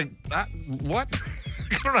keys. I'm like, what?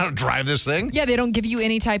 I don't know how to drive this thing. Yeah, they don't give you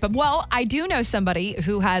any type of. Well, I do know somebody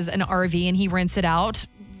who has an RV and he rents it out.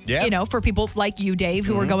 Yeah. For people like you, Dave,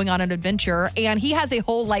 who are going on an adventure. And he has a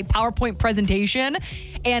whole PowerPoint presentation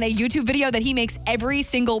and a YouTube video that he makes every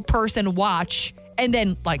single person watch and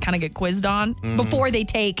then kind of get quizzed on before they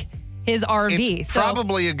take his RV. It's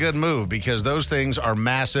probably a good move because those things are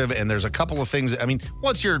massive and there's a couple of things.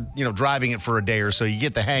 Once you're, driving it for a day or so, you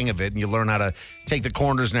get the hang of it and you learn how to take the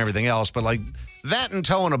corners and everything else. But that and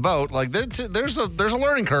towing a boat, there's a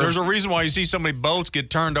learning curve. There's a reason why you see so many boats get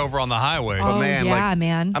turned over on the highway. Oh,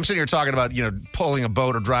 man. I'm sitting here talking about, pulling a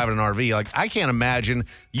boat or driving an RV. Like, I can't imagine.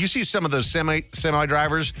 You see some of those semi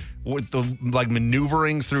drivers with the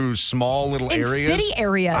maneuvering through small little in areas. City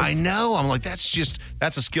areas. I know. I'm like, that's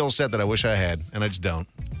a skill set that I wish I had, and I just don't.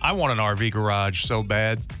 I want an RV garage so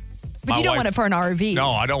bad. But you don't want it for an RV. No,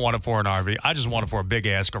 I don't want it for an RV. I just want it for a big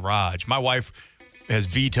ass garage. My wife has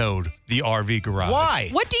vetoed the RV garage. Why?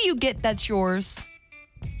 What do you get that's yours?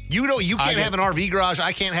 You can't have an RV garage.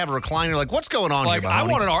 I can't have a recliner. Like, what's going on here? I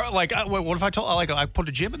want an what if I put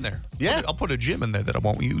a gym in there? Yeah, I'll put a gym in there that I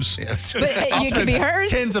won't use. Yes. But it could be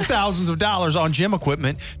hers. Tens of thousands of dollars on gym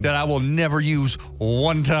equipment that I will never use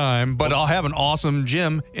one time, but I'll have an awesome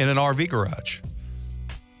gym in an RV garage.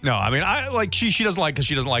 No, she doesn't like because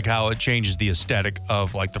she doesn't like how it changes the aesthetic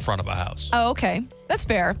of the front of a house. Oh, okay. That's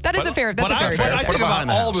fair. That's a fair. But I think about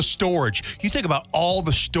all the storage. You think about all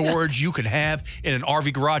the storage you can have in an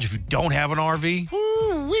RV garage if you don't have an RV.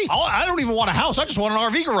 I don't even want a house. I just want an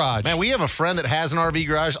RV garage. Man, we have a friend that has an RV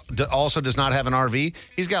garage, also does not have an RV.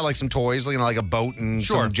 He's got some toys, like a boat and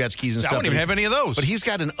some jet skis and stuff. I don't even have any of those. But he's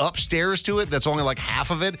got an upstairs to it that's only half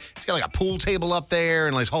of it. He's got a pool table up there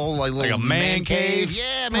and whole little a man cave.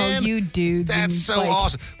 Yeah, man. Oh, you dudes. That's so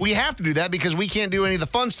awesome. We have to do that because we can't do any of the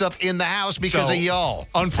fun stuff in the house because of y'all.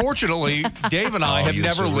 Unfortunately, Dave and I have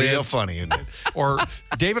never lived. Real funny, isn't it? Or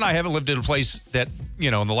Dave and I haven't lived in a place that,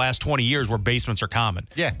 in the last 20 years where basements are common.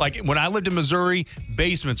 Yeah. When I lived in Missouri,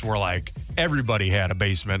 basements were everybody had a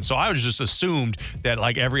basement. So I was just assumed that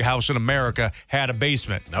every house in America had a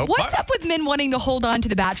basement. Nope. What's up with men wanting to hold on to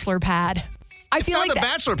the bachelor pad? It's not the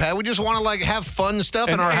bachelor pad. We just want to have fun stuff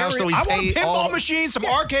in our house that we I pay want a pinball machine, some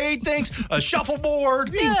arcade things, a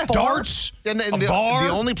shuffleboard, darts, and a bar.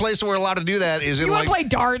 The only place that we're allowed to do that is in want to play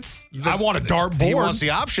darts? I want a dart board. He wants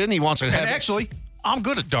the option. He wants to have. And actually, I'm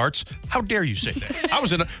good at darts. How dare you say that? I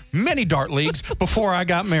was in many dart leagues before I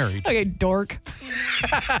got married. Okay, dork. Please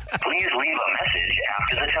leave a message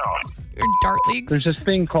after the tone. Your dart leagues. There's this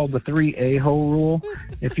thing called the 3 a-hole rule.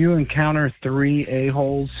 If you encounter 3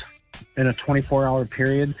 a-holes in a 24-hour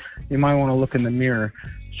period, you might want to look in the mirror.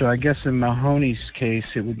 So I guess in Mahoney's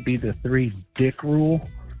case, it would be the 3 dick rule.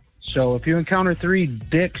 So if you encounter 3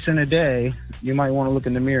 dicks in a day, you might want to look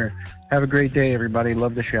in the mirror. Have a great day, everybody.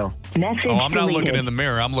 Love the show. I'm not looking in the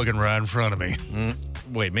mirror. I'm looking right in front of me.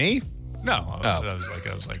 Wait, me? No. I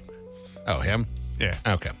was like, oh, him? Yeah.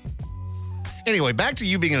 Okay. Anyway, back to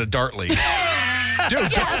you being in a dart league. Dude,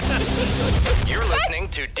 You're listening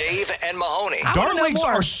to Dave and Mahoney. Dart leagues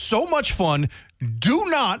are so much fun. Do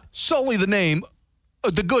not sully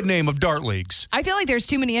the good name of dart leagues. I feel like there's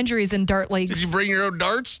too many injuries in dart leagues. Did you bring your own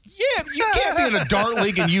darts? Yeah, you can't be in a dart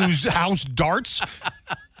league and use house darts.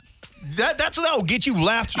 That'll get you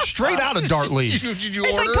laughed straight out of dart league. Did you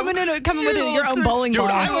It's order like coming with your own bowling ball.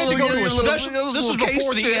 I had to go to a special. This is little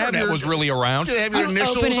before the case to have internet was really around. To have your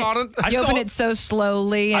initials on it. You open it so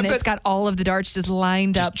slowly, and it's got all of the darts just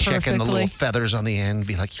lined up perfectly. Checking the little feathers on the end.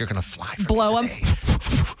 Be like, you're going to fly for Blow me them.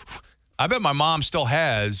 I bet my mom still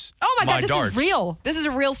has. Oh my God, this darts. is real. This is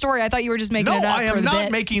a real story. I thought you were just making it up. No, I am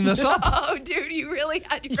not making this up. Oh, dude, you really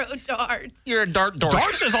had your own darts. You're a dart dork.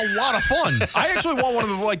 Darts is a lot of fun. I actually want one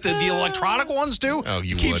of the electronic ones too. Oh,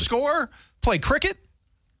 you keep would. score. Play cricket.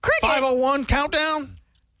 501 countdown.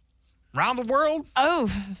 Round the world. Oh,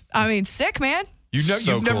 I mean, sick, man. You've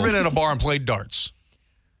never been in a bar and played darts.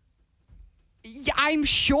 Yeah, I'm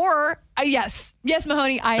sure. Yes. Yes,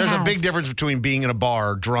 Mahoney, There's a big difference between being in a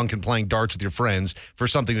bar drunk and playing darts with your friends for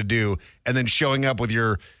something to do and then showing up with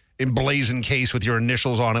your emblazoned case with your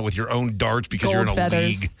initials on it with your own darts because Gold you're in a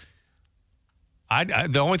feathers. league.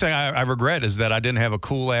 The only thing I regret is that I didn't have a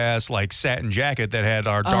cool ass like satin jacket that had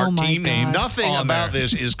our dart team name. Nothing about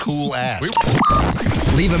this is cool ass.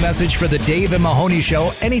 Leave a message for the Dave and Mahoney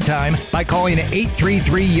Show anytime by calling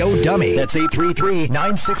 833-YO-DUMMY. That's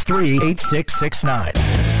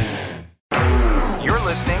 833-963-8669. You're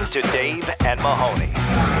listening to Dave and Mahoney.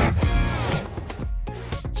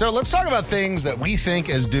 So let's talk about things that we think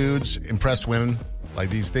as dudes impress women. Like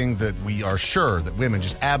these things that we are sure that women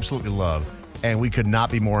just absolutely love. And we could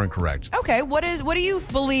not be more incorrect. Okay, what do you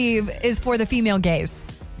believe is for the female gaze?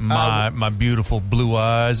 My beautiful blue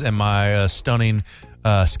eyes and my stunning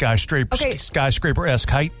skyscraper-esque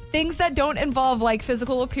height. Things that don't involve like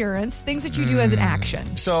physical appearance, things that you do as an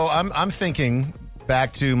action. So I'm thinking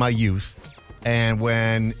back to my youth and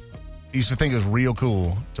when I used to think it was real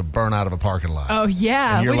cool to burn out of a parking lot. Oh,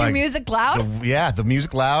 yeah. And you're With your like, music loud? the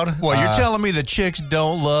music loud. Well, you're telling me that chicks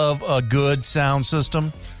don't love a good sound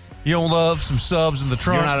system? You don't love some subs in the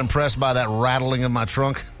trunk? You're not impressed by that rattling of my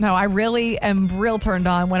trunk? No, I really am real turned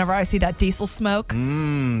on whenever I see that diesel smoke.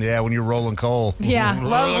 Yeah, when you're rolling coal. Yeah,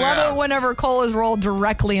 love it whenever coal is rolled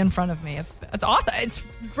directly in front of me. It's awesome. It's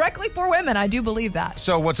directly for women. I do believe that.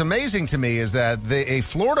 So what's amazing to me is that a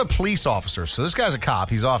Florida police officer, so this guy's a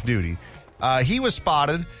cop, he's off duty, he was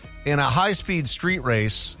spotted in a high-speed street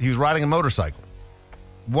race. He was riding a motorcycle.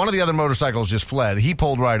 One of the other motorcycles just fled. He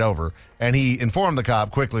pulled right over, and he informed the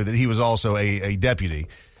cop quickly that he was also a deputy.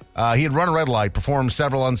 He had run a red light, performed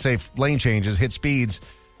several unsafe lane changes, hit speeds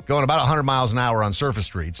going about 100 miles an hour on surface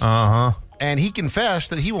streets. And he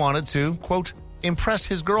confessed that he wanted to, quote, impress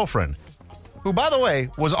his girlfriend, who, by the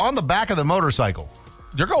way, was on the back of the motorcycle.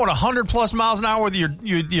 You're going 100-plus miles an hour with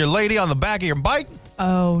your lady on the back of your bike?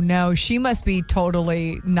 Oh, no. She must be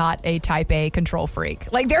totally not a type A control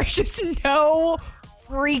freak. Like, there's just no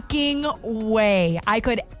freaking way I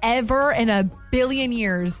could ever in a billion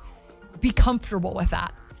years be comfortable with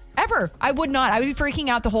that. Ever. I would not. I would be freaking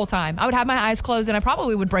out the whole time. I would have my eyes closed and I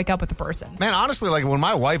probably would break up with the person. Man, honestly, like when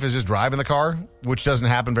my wife is just driving the car, which doesn't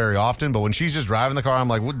happen very often, but when she's just driving the car, I'm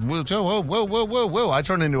like, whoa. I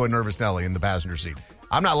turn into a nervous Nelly in the passenger seat.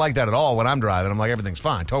 I'm not like that at all when I'm driving. I'm like, everything's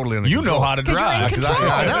fine. Totally under control. You know how to drive.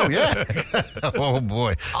 I know, yeah. Oh,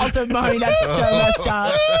 boy. Also, Marty, that's so messed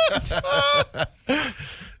up.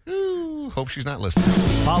 Hope she's not listening.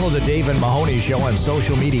 Follow the Dave and Mahoney Show on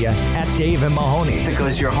social media at Dave and Mahoney. It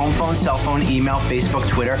goes to your home phone, cell phone, email, Facebook,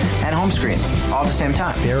 Twitter, and home screen all at the same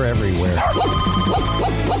time. They're everywhere.